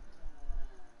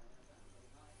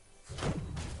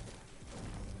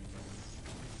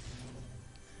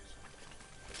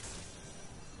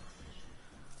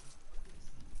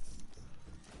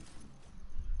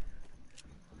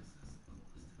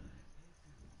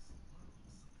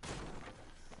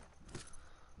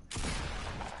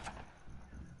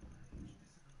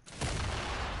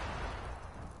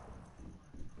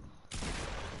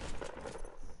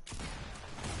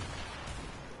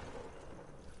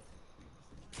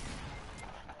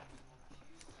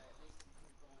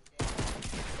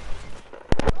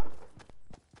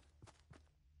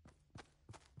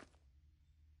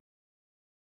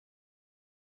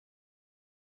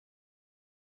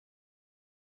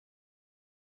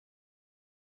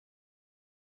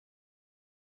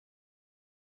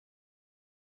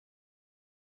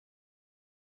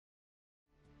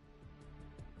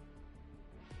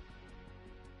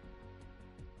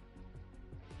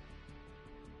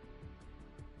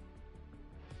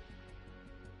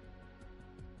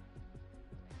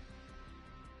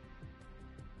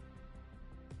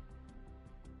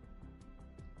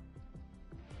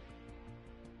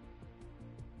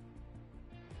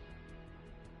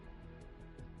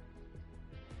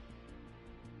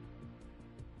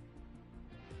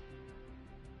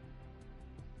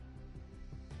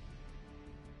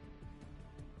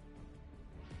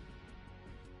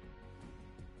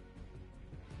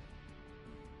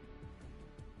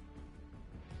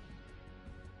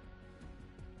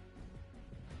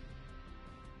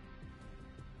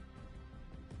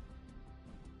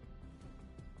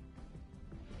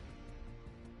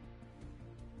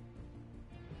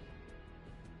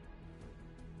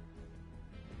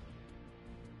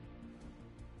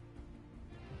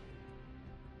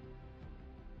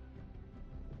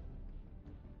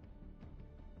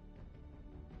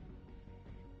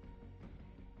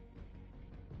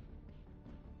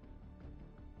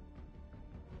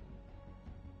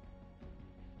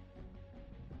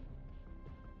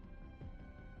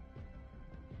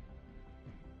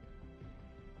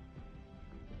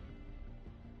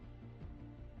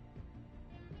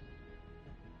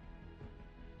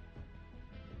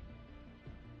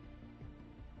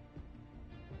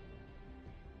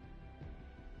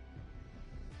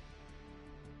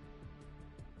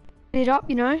 It up,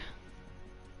 you know.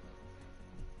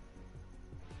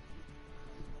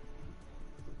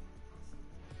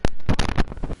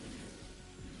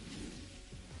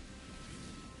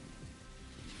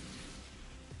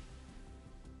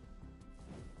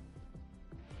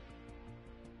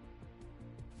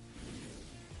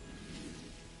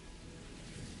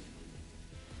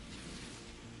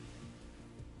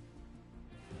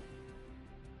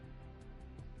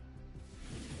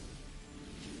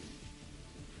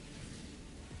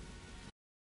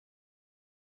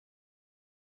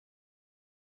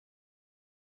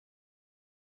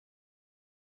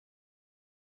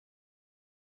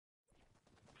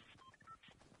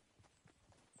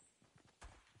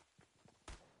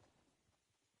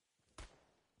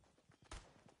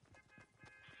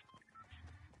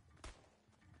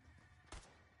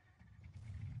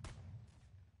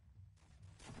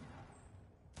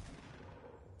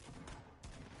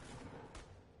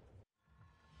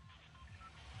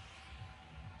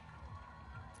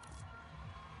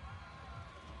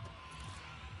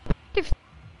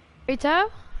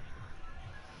 Retail?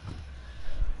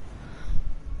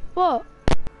 What?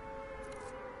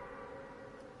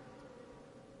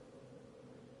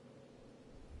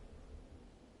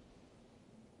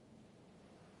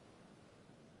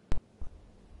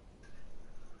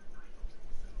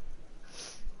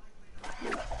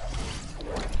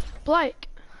 Blake.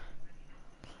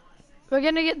 We're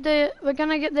gonna get the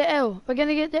L. We're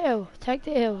gonna get the L. Take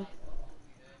the L.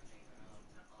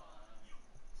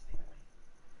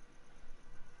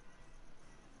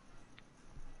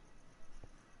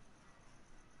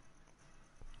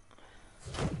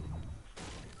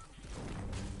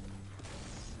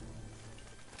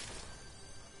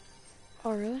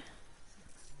 Oh really?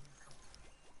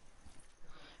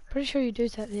 Pretty sure you do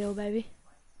take the L, baby.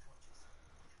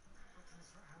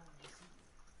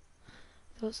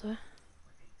 Thought so.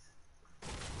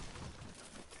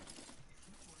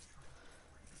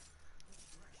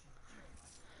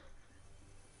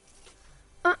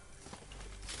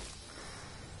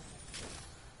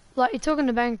 Like, you're talking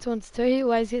to Bank once too, he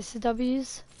always gets the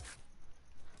W's.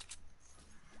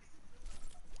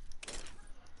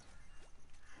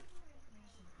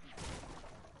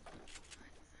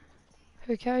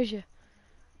 Who carries you?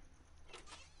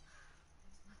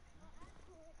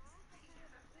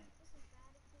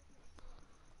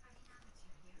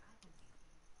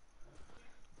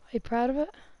 Are you proud of it?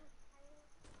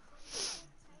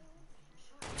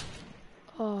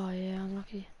 Oh yeah,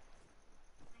 unlucky.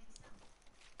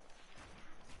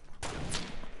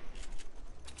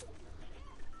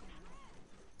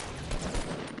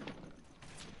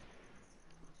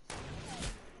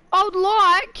 I would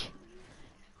like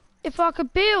if I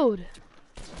could build.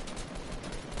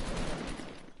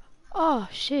 Oh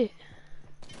shit.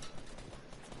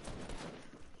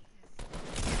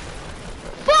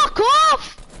 Fuck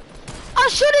off! I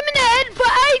shot him in the head for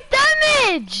 8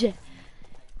 damage!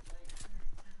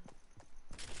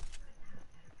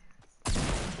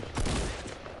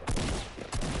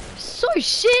 So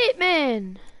shit,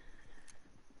 man!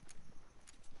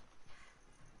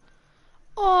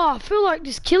 Oh, I feel like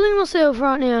just killing myself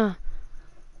right now.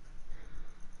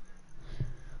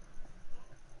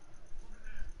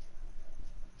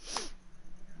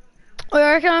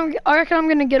 I reckon I'm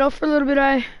gonna get off for a little bit,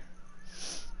 eh?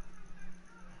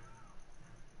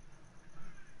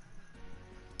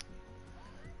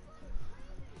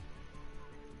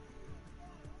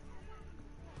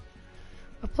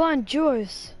 We're playing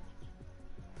duos.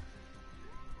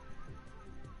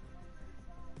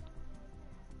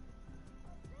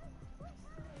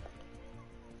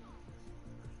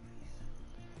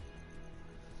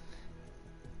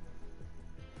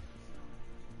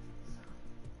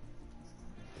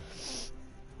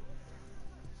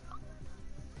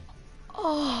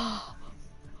 Oh.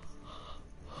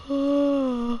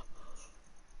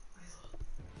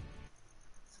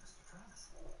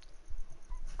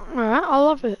 Alright, I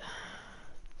love it.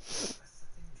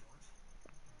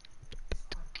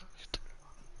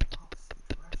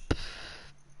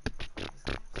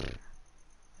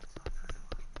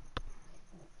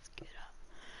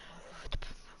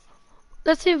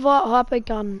 Let's invite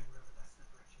Hypergun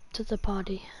to the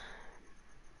party.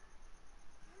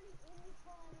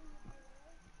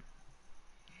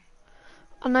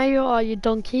 I know you are, you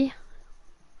donkey.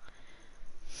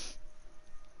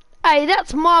 Hey,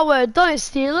 that's my word, don't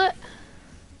steal it.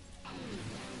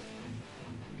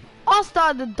 I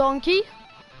started donkey.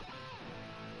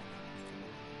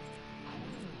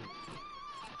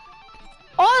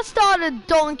 I started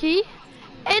donkey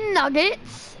and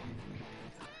nuggets.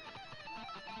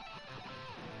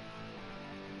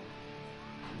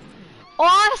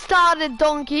 I started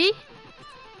donkey.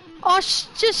 Oh,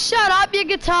 just shut up your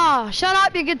guitar. Shut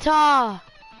up your guitar.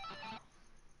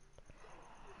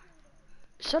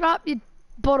 Shut up, you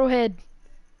bottlehead.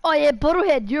 Oh yeah,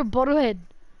 bottlehead. You're a bottlehead.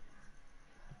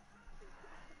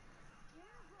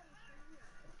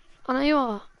 I know you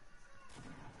are.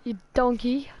 You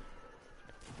donkey.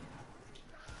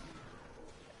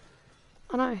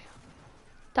 I know.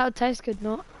 That would taste good,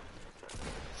 not?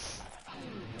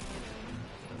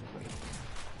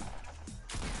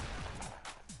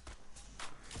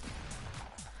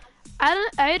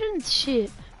 Aiden's shit.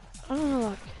 I don't know,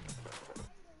 like.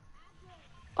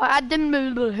 I didn't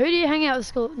move. Who do you hang out with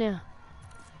school now?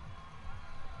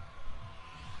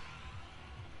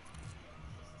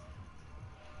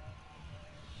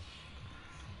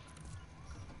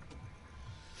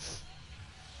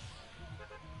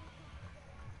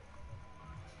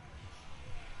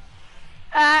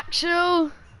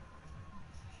 Actual.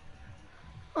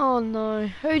 Oh no.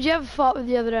 Who'd you have a fight with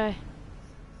the other day?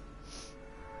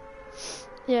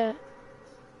 Yeah.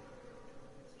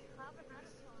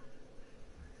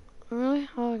 Really?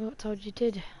 Oh, I got told you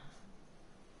did.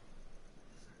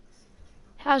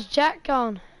 How's Jack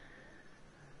going?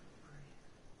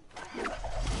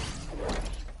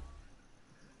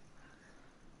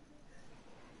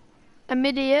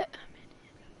 Immediate.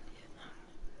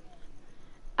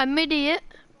 Immediate.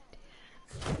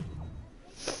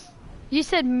 You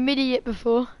said idiot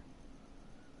before.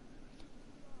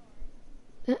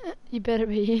 You better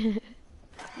be.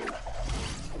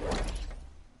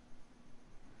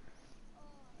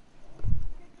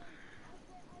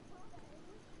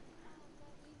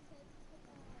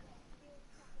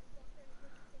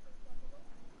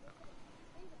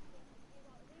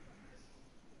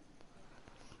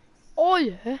 Oh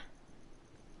yeah.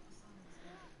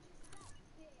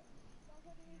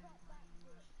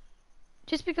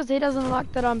 Just because he doesn't like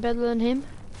that I'm better than him.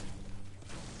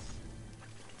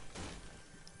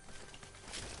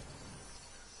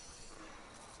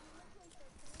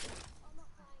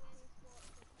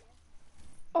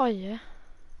 Oh yeah.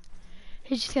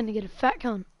 He's just gonna get a fat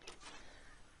cunt.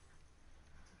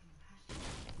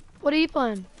 What are you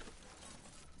playing?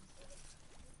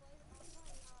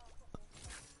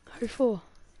 Who for?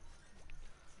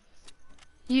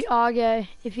 You are gay.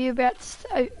 If you're about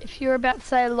to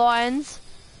say lions,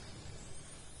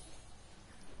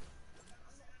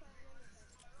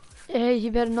 yeah,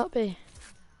 you better not be.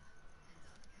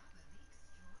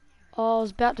 Oh, I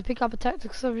was about to pick up a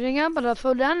tactical submachine gun, but I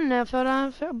fell down and now I fell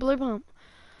down for a blue pump.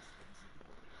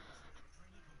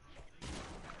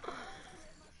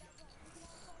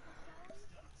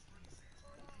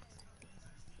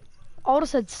 I would have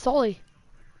said Solly.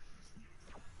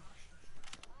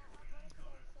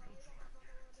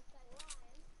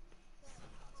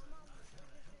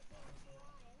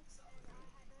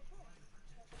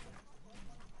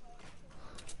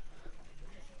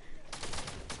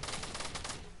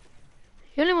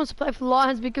 He only wants to play for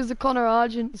Lions because of Connor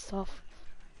Argent and stuff.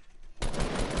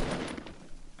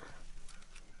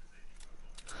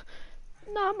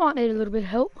 No, I might need a little bit of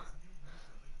help.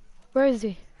 Where is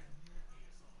he?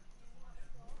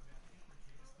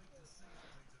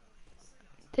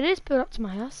 Did he just build up to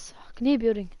my house? I can hear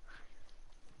building.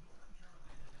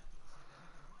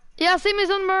 Yeah, I see him.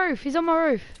 He's on my roof. He's on my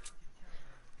roof.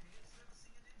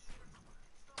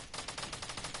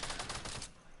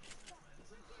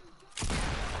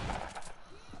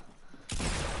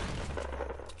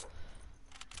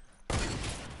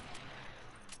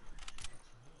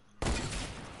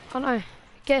 Oh no.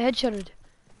 Get headshotted.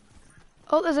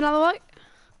 Oh, there's another one.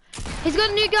 He's got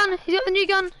a new gun. He's got the new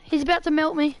gun. He's about to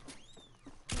melt me.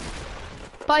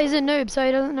 But he's a noob, so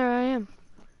he doesn't know where I am.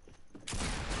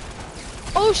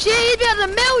 Oh shit, he's about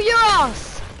to melt your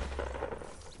ass!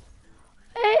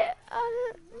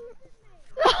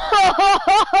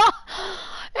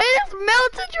 He just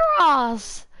melted your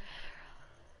ass!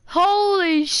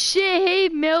 Holy shit, he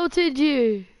melted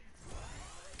you!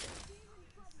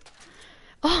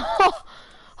 Oh,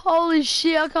 holy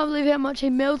shit, I can't believe how much he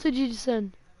melted you just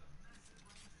then.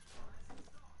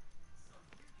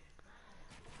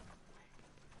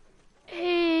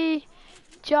 He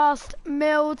just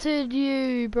melted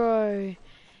you, bro.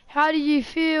 How do you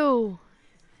feel?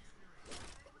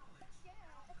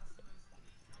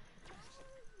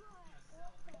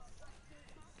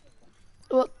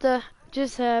 What the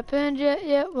just happened?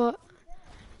 Yeah, what?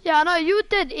 Yeah, I know, you were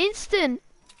dead instant.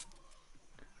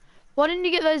 Why didn't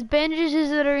you get those bandages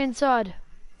that are inside?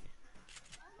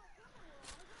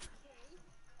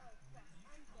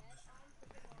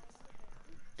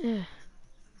 Yeah.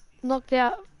 Knocked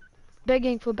out,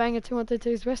 begging for Banger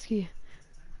 2132's rescue.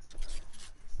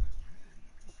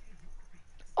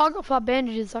 I got 5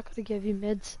 bandages, I could have gave you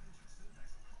meds.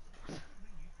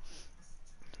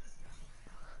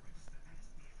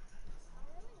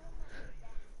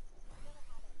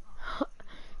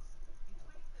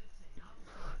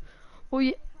 Well,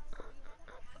 yeah.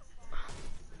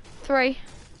 3.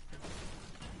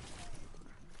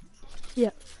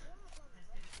 Yeah.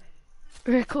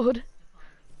 Record.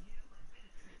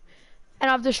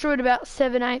 And I've destroyed about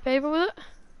 7, 8 people with it.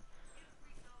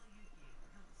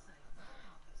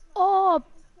 Oh,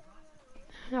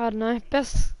 I don't know.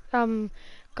 Best gun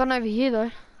over here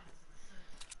though.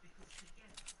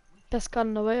 Best gun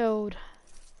in the world.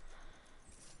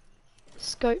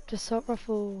 Scoped assault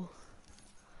rifle.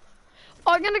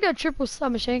 Oh, I'm gonna go triple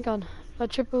submachine gun. A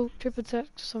triple tech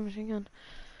submachine gun.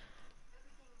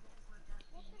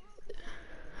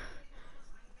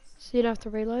 So you don't have to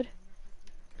reload.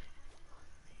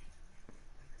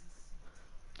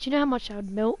 Do you know how much I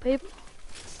would melt people?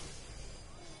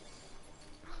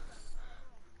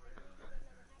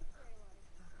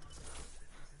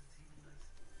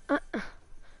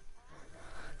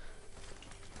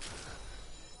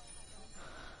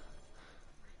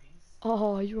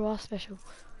 Oh, you are special.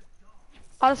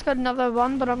 I just got another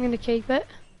one, but I'm gonna keep it.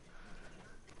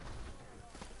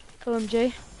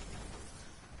 OMG.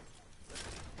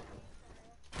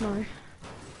 No.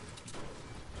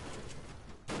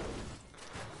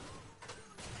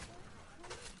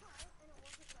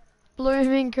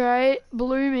 blooming crate.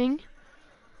 Blooming.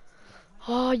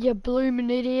 Oh, you blooming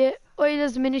idiot. Wait,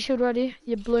 there's a mini shield right here.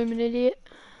 You blooming idiot.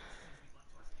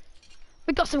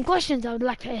 We got some questions I would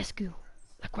like to ask you.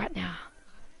 Like right now.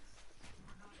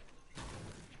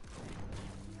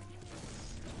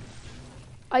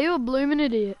 Are you a blooming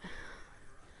idiot?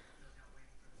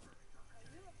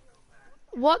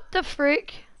 What the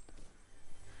frick?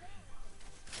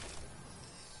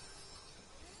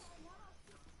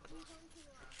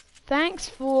 Thanks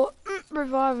for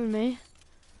reviving me.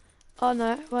 Oh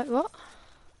no, wait, what?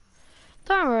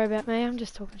 Don't worry about me, I'm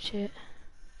just talking shit.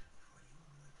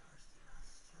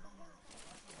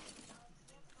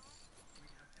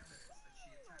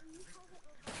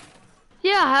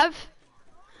 Yeah, I have.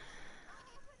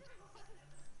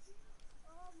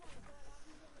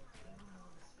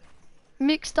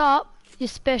 Mixed up, you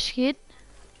special kid.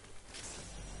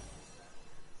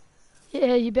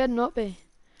 Yeah, you better not be.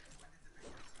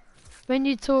 When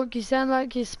you talk, you sound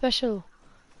like you're special.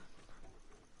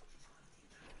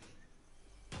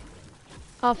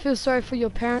 I feel sorry for your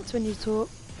parents when you talk.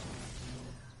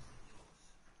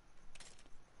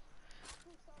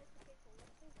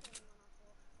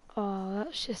 Oh,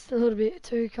 that's just a little bit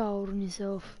too cold on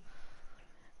yourself.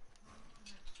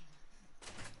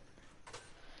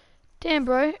 Damn,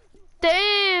 bro.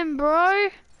 Damn, bro.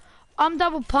 I'm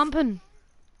double pumping.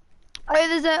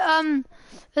 Oh,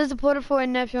 there's a porta for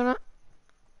in there if you want it.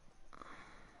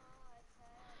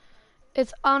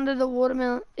 It's under the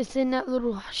watermelon. It's in that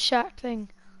little shack thing.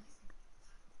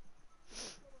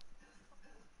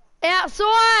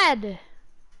 Outside!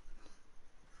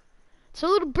 It's a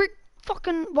little brick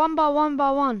fucking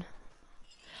 1x1x1.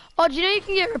 Oh, do you know you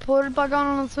can get reported by going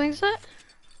on a swing set?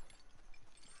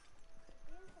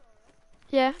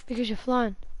 Yeah, because you're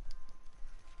flying.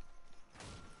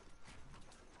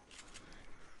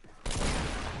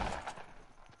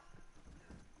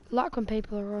 Like when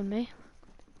people are on me.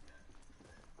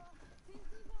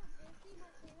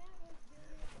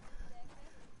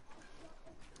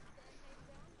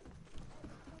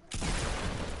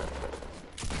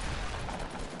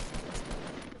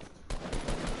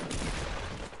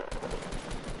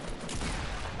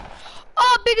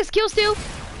 Oh, biggest kill steal.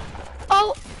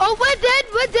 Oh, we're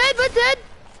dead.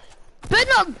 But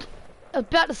not. I was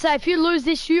about to say, if you lose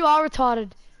this, you are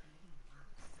retarded.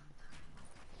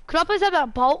 Could I please have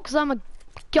that bolt? Because I'm a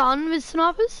gun with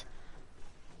snipers.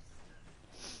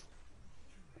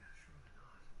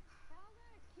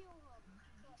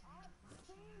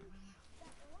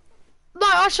 No,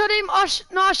 I shot him. I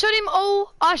shot him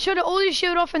all. I shot all his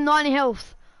shield off in 90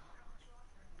 health.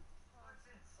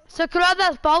 So could I have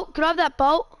that bolt? Could I have that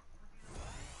bolt?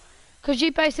 Because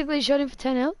you basically shot him for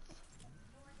 10 health.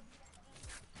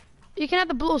 You can have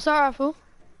the blue assault rifle.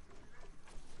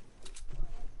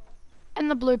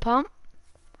 And the blue pump.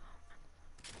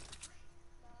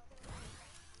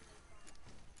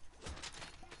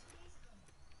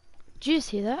 Did you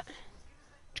see that?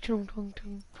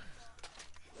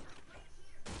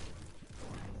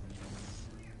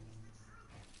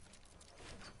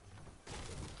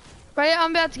 Right,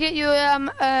 I'm about to get you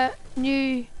the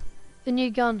new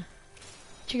gun.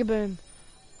 Chicka boom.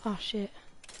 Oh shit.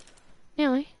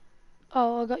 Nearly.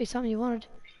 Oh, I got you something you wanted.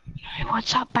 Hey,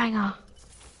 what's up, banger?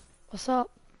 What's up?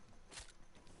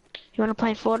 You wanna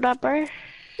play Fortnite, bro?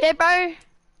 Yeah, bro.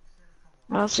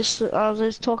 I was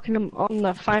just talking on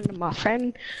the phone to my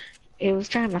friend. He was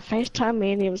trying to FaceTime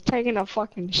me and he was taking a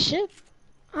fucking shit.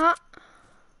 Huh?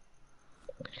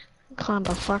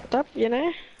 Kinda fucked up, you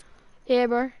know? Yeah,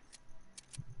 bro.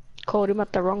 Called him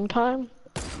at the wrong time.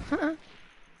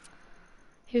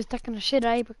 He was taking a shit,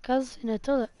 eh? Because in a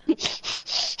toilet.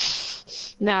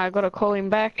 Now I gotta call him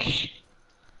back.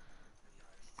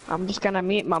 I'm just gonna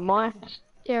mute my mic.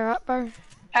 Yeah, right, bro.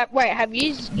 Wait, have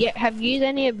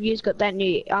any of yous got that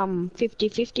new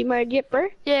 50-50 mode yet, bro?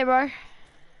 Yeah, bro.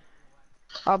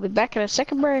 I'll be back in a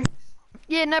second, bro.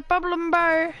 Yeah, no problem,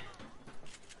 bro.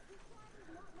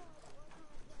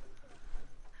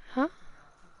 Huh?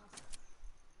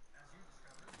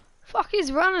 Fuck,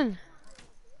 he's running.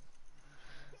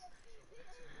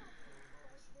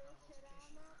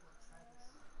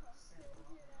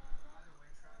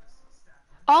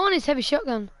 I want his heavy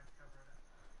shotgun.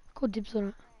 Call dibs on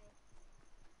it.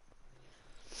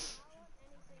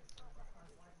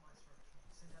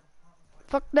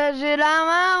 Fuck that shit, I'm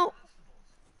out.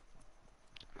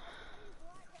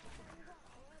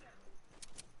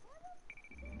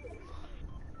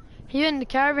 He went in the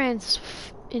caravans,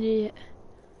 idiot.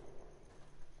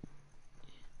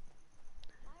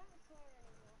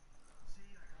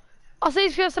 I see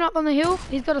he's crossing up on the hill.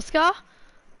 He's got a scar.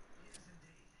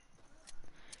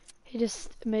 He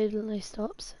just immediately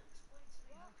stops.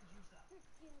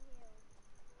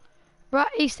 Right,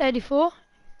 East 84.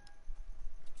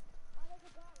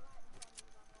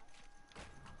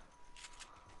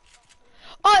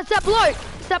 Oh, it's that bloke!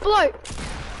 It's that bloke!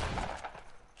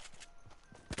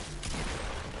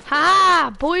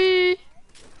 Ha, boy!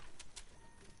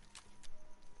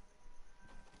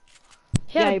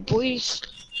 Yo, boys.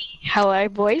 Hello,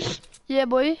 boys. Yeah,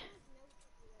 boy.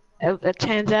 It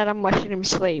turns out I'm watching him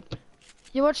sleep.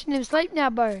 You're watching him sleep now,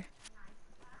 bro.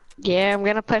 Yeah, I'm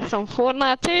gonna play some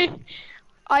Fortnite too.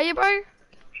 Are you, bro?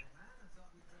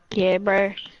 Yeah,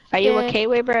 bro. Are you Yeah. a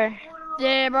Kiwi, bro?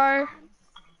 Yeah, bro.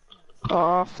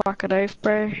 Oh, fuck it off,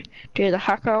 bro. Do the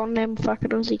hacker on them fucking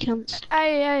Aussie cunts.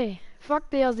 Hey. Fuck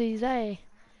the Aussies, hey.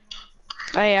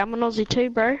 Hey, I'm an Aussie too,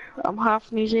 bro. I'm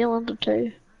half New Zealander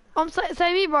too. I'm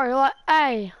same here, bro. Like,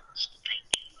 hey.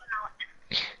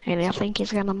 And I think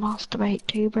he's gonna masturbate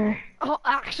too, bro. Oh,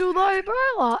 actual though, bro.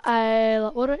 Like, hey,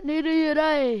 like, what an idiot,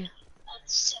 eh?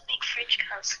 That's a big fridge,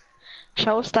 cuz.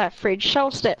 Show us that fridge. Show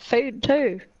us that food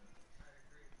too.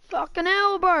 Fucking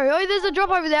hell, bro. Oh, there's a drop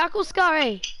over there. Cool, Scar,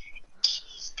 eh?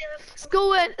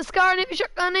 School it. Scar and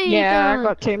shotgun, eh? Yeah, I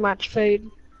got too much food.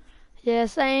 Yeah,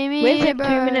 same here, Where's them bro.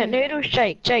 2-minute noodles,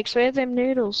 Jake? Jakes, where's them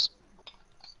noodles?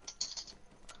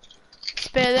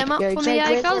 Spare them up Yo, for Jake, me, eh,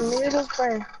 where's them cuz? noodles,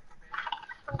 bro?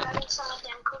 I'm grabbing some of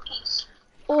them cookies.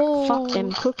 Oh. Fuck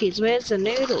them cookies, where's the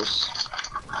noodles?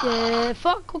 Yeah,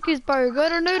 fuck cookies, bro. Go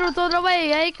to noodles all the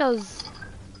way, eh? Cause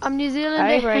I'm New Zealand.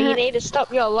 Hey, bro, you need to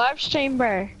stop your live stream,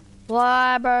 bro.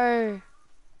 Why, bro?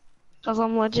 Cause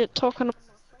I'm legit talking.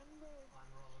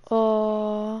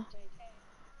 Oh.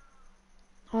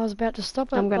 I was about to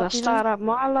stop it. I'm gonna but, you start know. up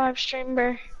my live stream,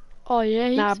 bro. Oh, yeah,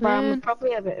 heaps, Nah, bro, man. we're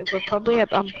probably have,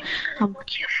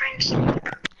 What's your friends?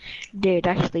 dude,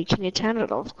 actually, can you turn it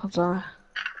off? Cause,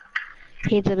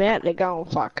 he's about to go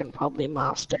and fucking probably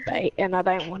masturbate, and I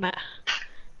don't want it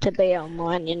to be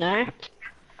online, you know?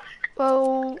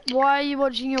 Well, why are you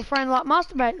watching your friend, like,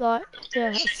 masturbate? Like,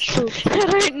 yeah, that's cool. I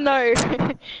don't know.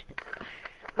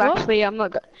 What? Actually, I'm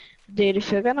not dude,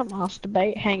 if you're gonna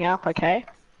masturbate, hang up, okay?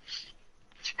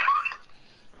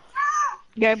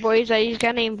 Yo, boys, are you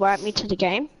gonna invite me to the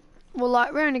game? Well,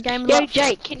 like, we're in a game. Yo, like,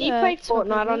 Jake, can you play 12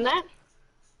 Fortnite on people. that?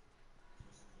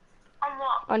 On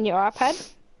what? On your iPad?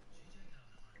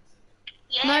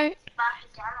 Yeah. No, Back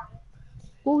down.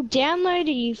 Well, download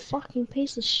it, you fucking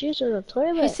piece of shit of the he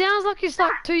toilet. sounds like he's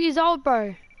like 2 years old,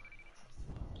 bro.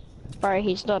 Bro,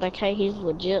 he's not okay, he's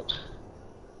legit.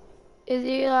 Is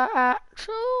he like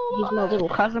actual? He's my little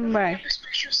cousin, bro. I have a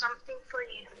special something for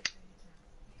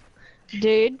you.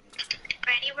 Dude,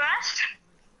 Ready, Russ?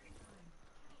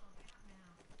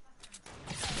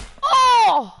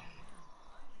 Oh!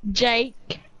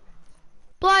 Jake.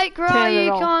 Blake, bro, Turn it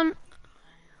you on. can't.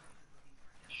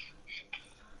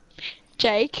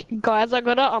 Jake, guys, I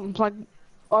gotta unplug.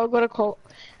 I gotta call.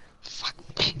 Fuck.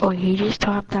 Oh, he just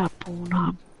typed that porn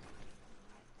up.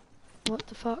 What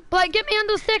the fuck? Blake, get me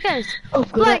under the staircase.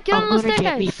 I've Blake, get I'm on the gonna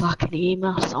get me staircase. fucking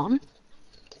emails on.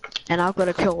 And I've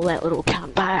gotta call that little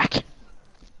cunt back.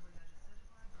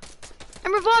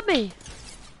 And revive me.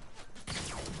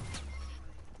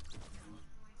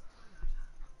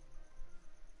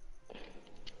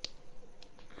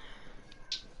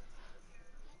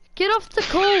 Get off the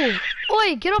call.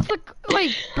 Oi, get off the. Oi,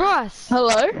 Bryce.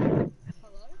 Hello?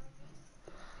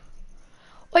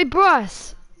 Oi,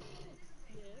 Bryce.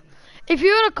 If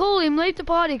you're gonna call him, leave the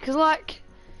party, cause like,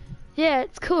 yeah,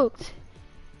 it's cooked.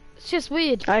 It's just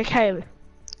weird. Okay.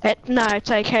 No,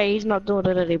 it's okay, he's not doing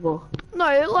it anymore.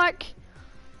 No, like,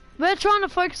 we're trying to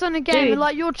focus on the game, Dude. and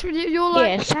like you're like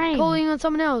Yeah, same. calling on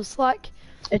someone else. Like,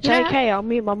 It's you know okay, I'll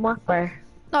mute my mic, bro.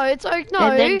 no, it's okay. No,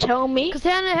 And then tell me. cause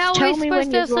how are Tell we me when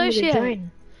supposed you to want me to associate?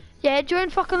 join. Yeah, join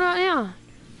fucking right now.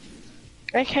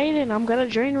 Okay then, I'm gonna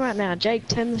join right now. Jake,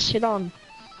 turn the shit on.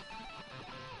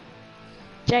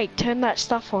 Jake, turn that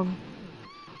stuff on.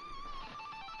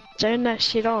 Turn that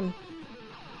shit on.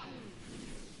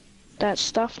 That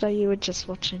stuff that you were just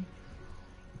watching.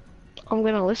 I'm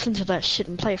gonna listen to that shit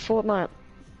and play Fortnite.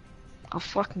 I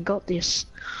fucking got this.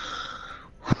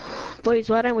 Boys,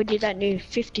 why don't we do that new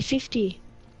 50-50?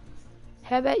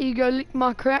 How about you go lick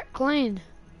my crack clean?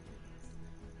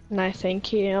 No,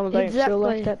 thank you. I don't feel Exactly.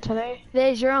 like that today.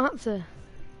 There's your answer.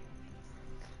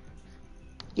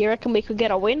 You reckon we could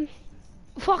get a win?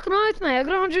 Fucking oath, mate. I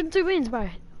got 102 wins, bro.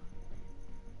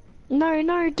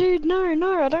 No, dude, no.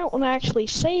 I don't want to actually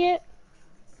see it.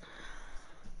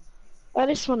 I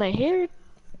just want to hear it.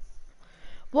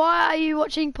 Why are you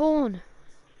watching porn?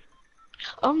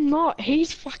 I'm not.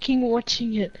 He's fucking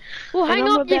watching it. Well, And hang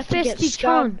I'm up your about to get festy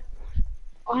scum. tron.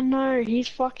 I know, he's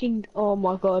fucking, oh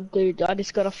my god, dude, I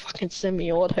just got a fucking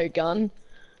semi-auto gun.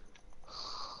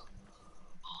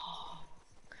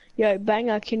 Yo,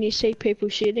 Banger, can you see people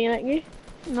shooting at you?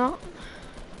 No.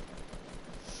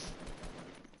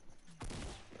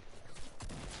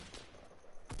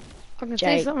 I can see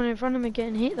Jake. someone in front of me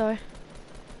getting hit though.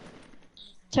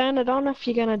 Turn it on if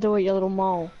you're gonna do it, you little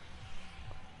mole.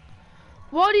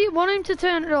 Why do you want him to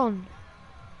turn it on?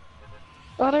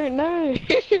 I don't know.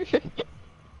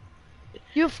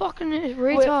 You're fucking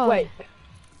retard. Wait.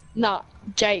 Nah,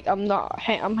 Jake, I'm not,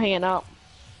 I'm hanging up.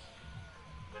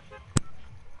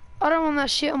 I don't want that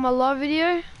shit on my live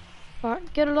video.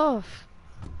 Alright, get it off.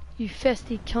 You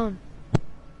festy cunt.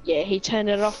 Yeah, he turned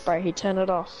it off, bro, he turned it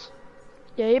off.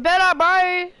 Yeah, you better,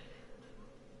 bro.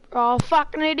 I'll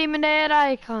fucking hit him in the head,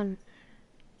 eh, cunt.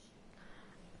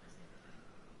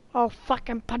 I'll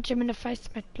fucking punch him in the face,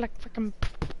 mate. Like fucking.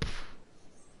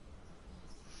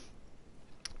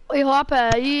 Wait, Hopper,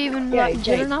 are you even Yeah, like good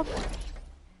Jake. enough?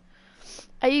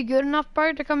 Are you good enough,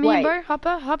 bro, to come Wait. in, bro?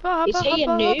 Hopper. Is he a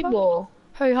noob or?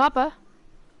 Who, Hopper?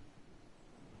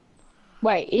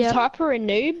 Wait, is Yeah. Hyper a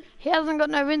noob? He hasn't got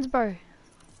no wins, bro.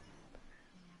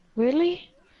 Really?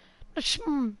 He's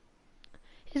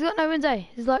got no wins, eh?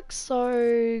 He's like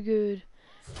so good.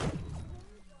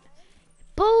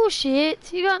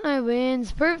 Bullshit! You got no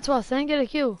wins. Prove it to us, then get a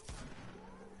kill.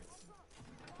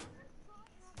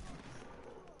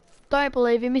 Don't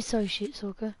believe him, he's so shit,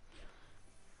 Soccer.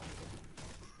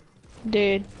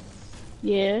 Dude.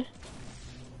 Yeah.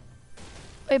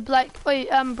 Wait, Blake,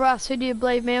 Brass, who do you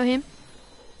believe, me or him?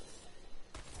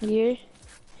 Yeah.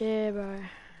 Yeah, bro.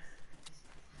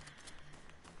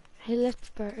 He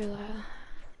left, bro, earlier.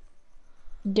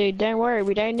 Dude, don't worry,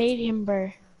 we don't need him,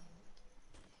 bro.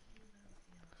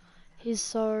 He's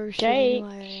so shit Jake.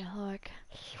 anyway, like.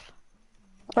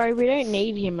 Bro, we don't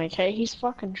need him, okay? He's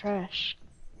fucking trash.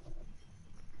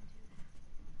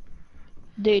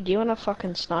 Dude, do you want a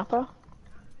fucking sniper?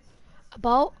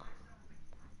 About?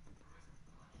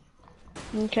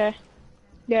 Okay.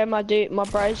 Yeah, my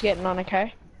bro's getting on,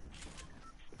 okay?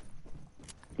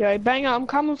 Yo, Banger, I'm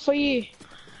coming for you.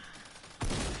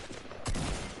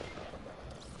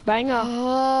 Banger.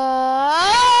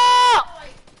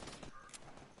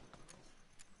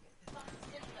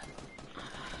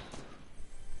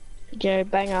 Yo,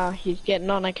 Banger, he's getting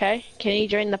on, okay? Can you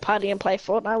join the party and play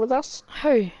Fortnite with us?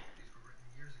 Who?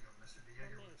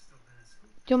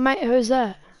 Your mate, who's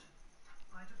that?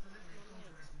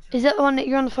 Is that the one that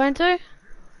you're on the phone to?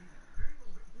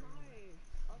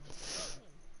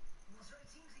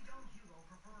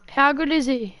 How good is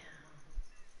he?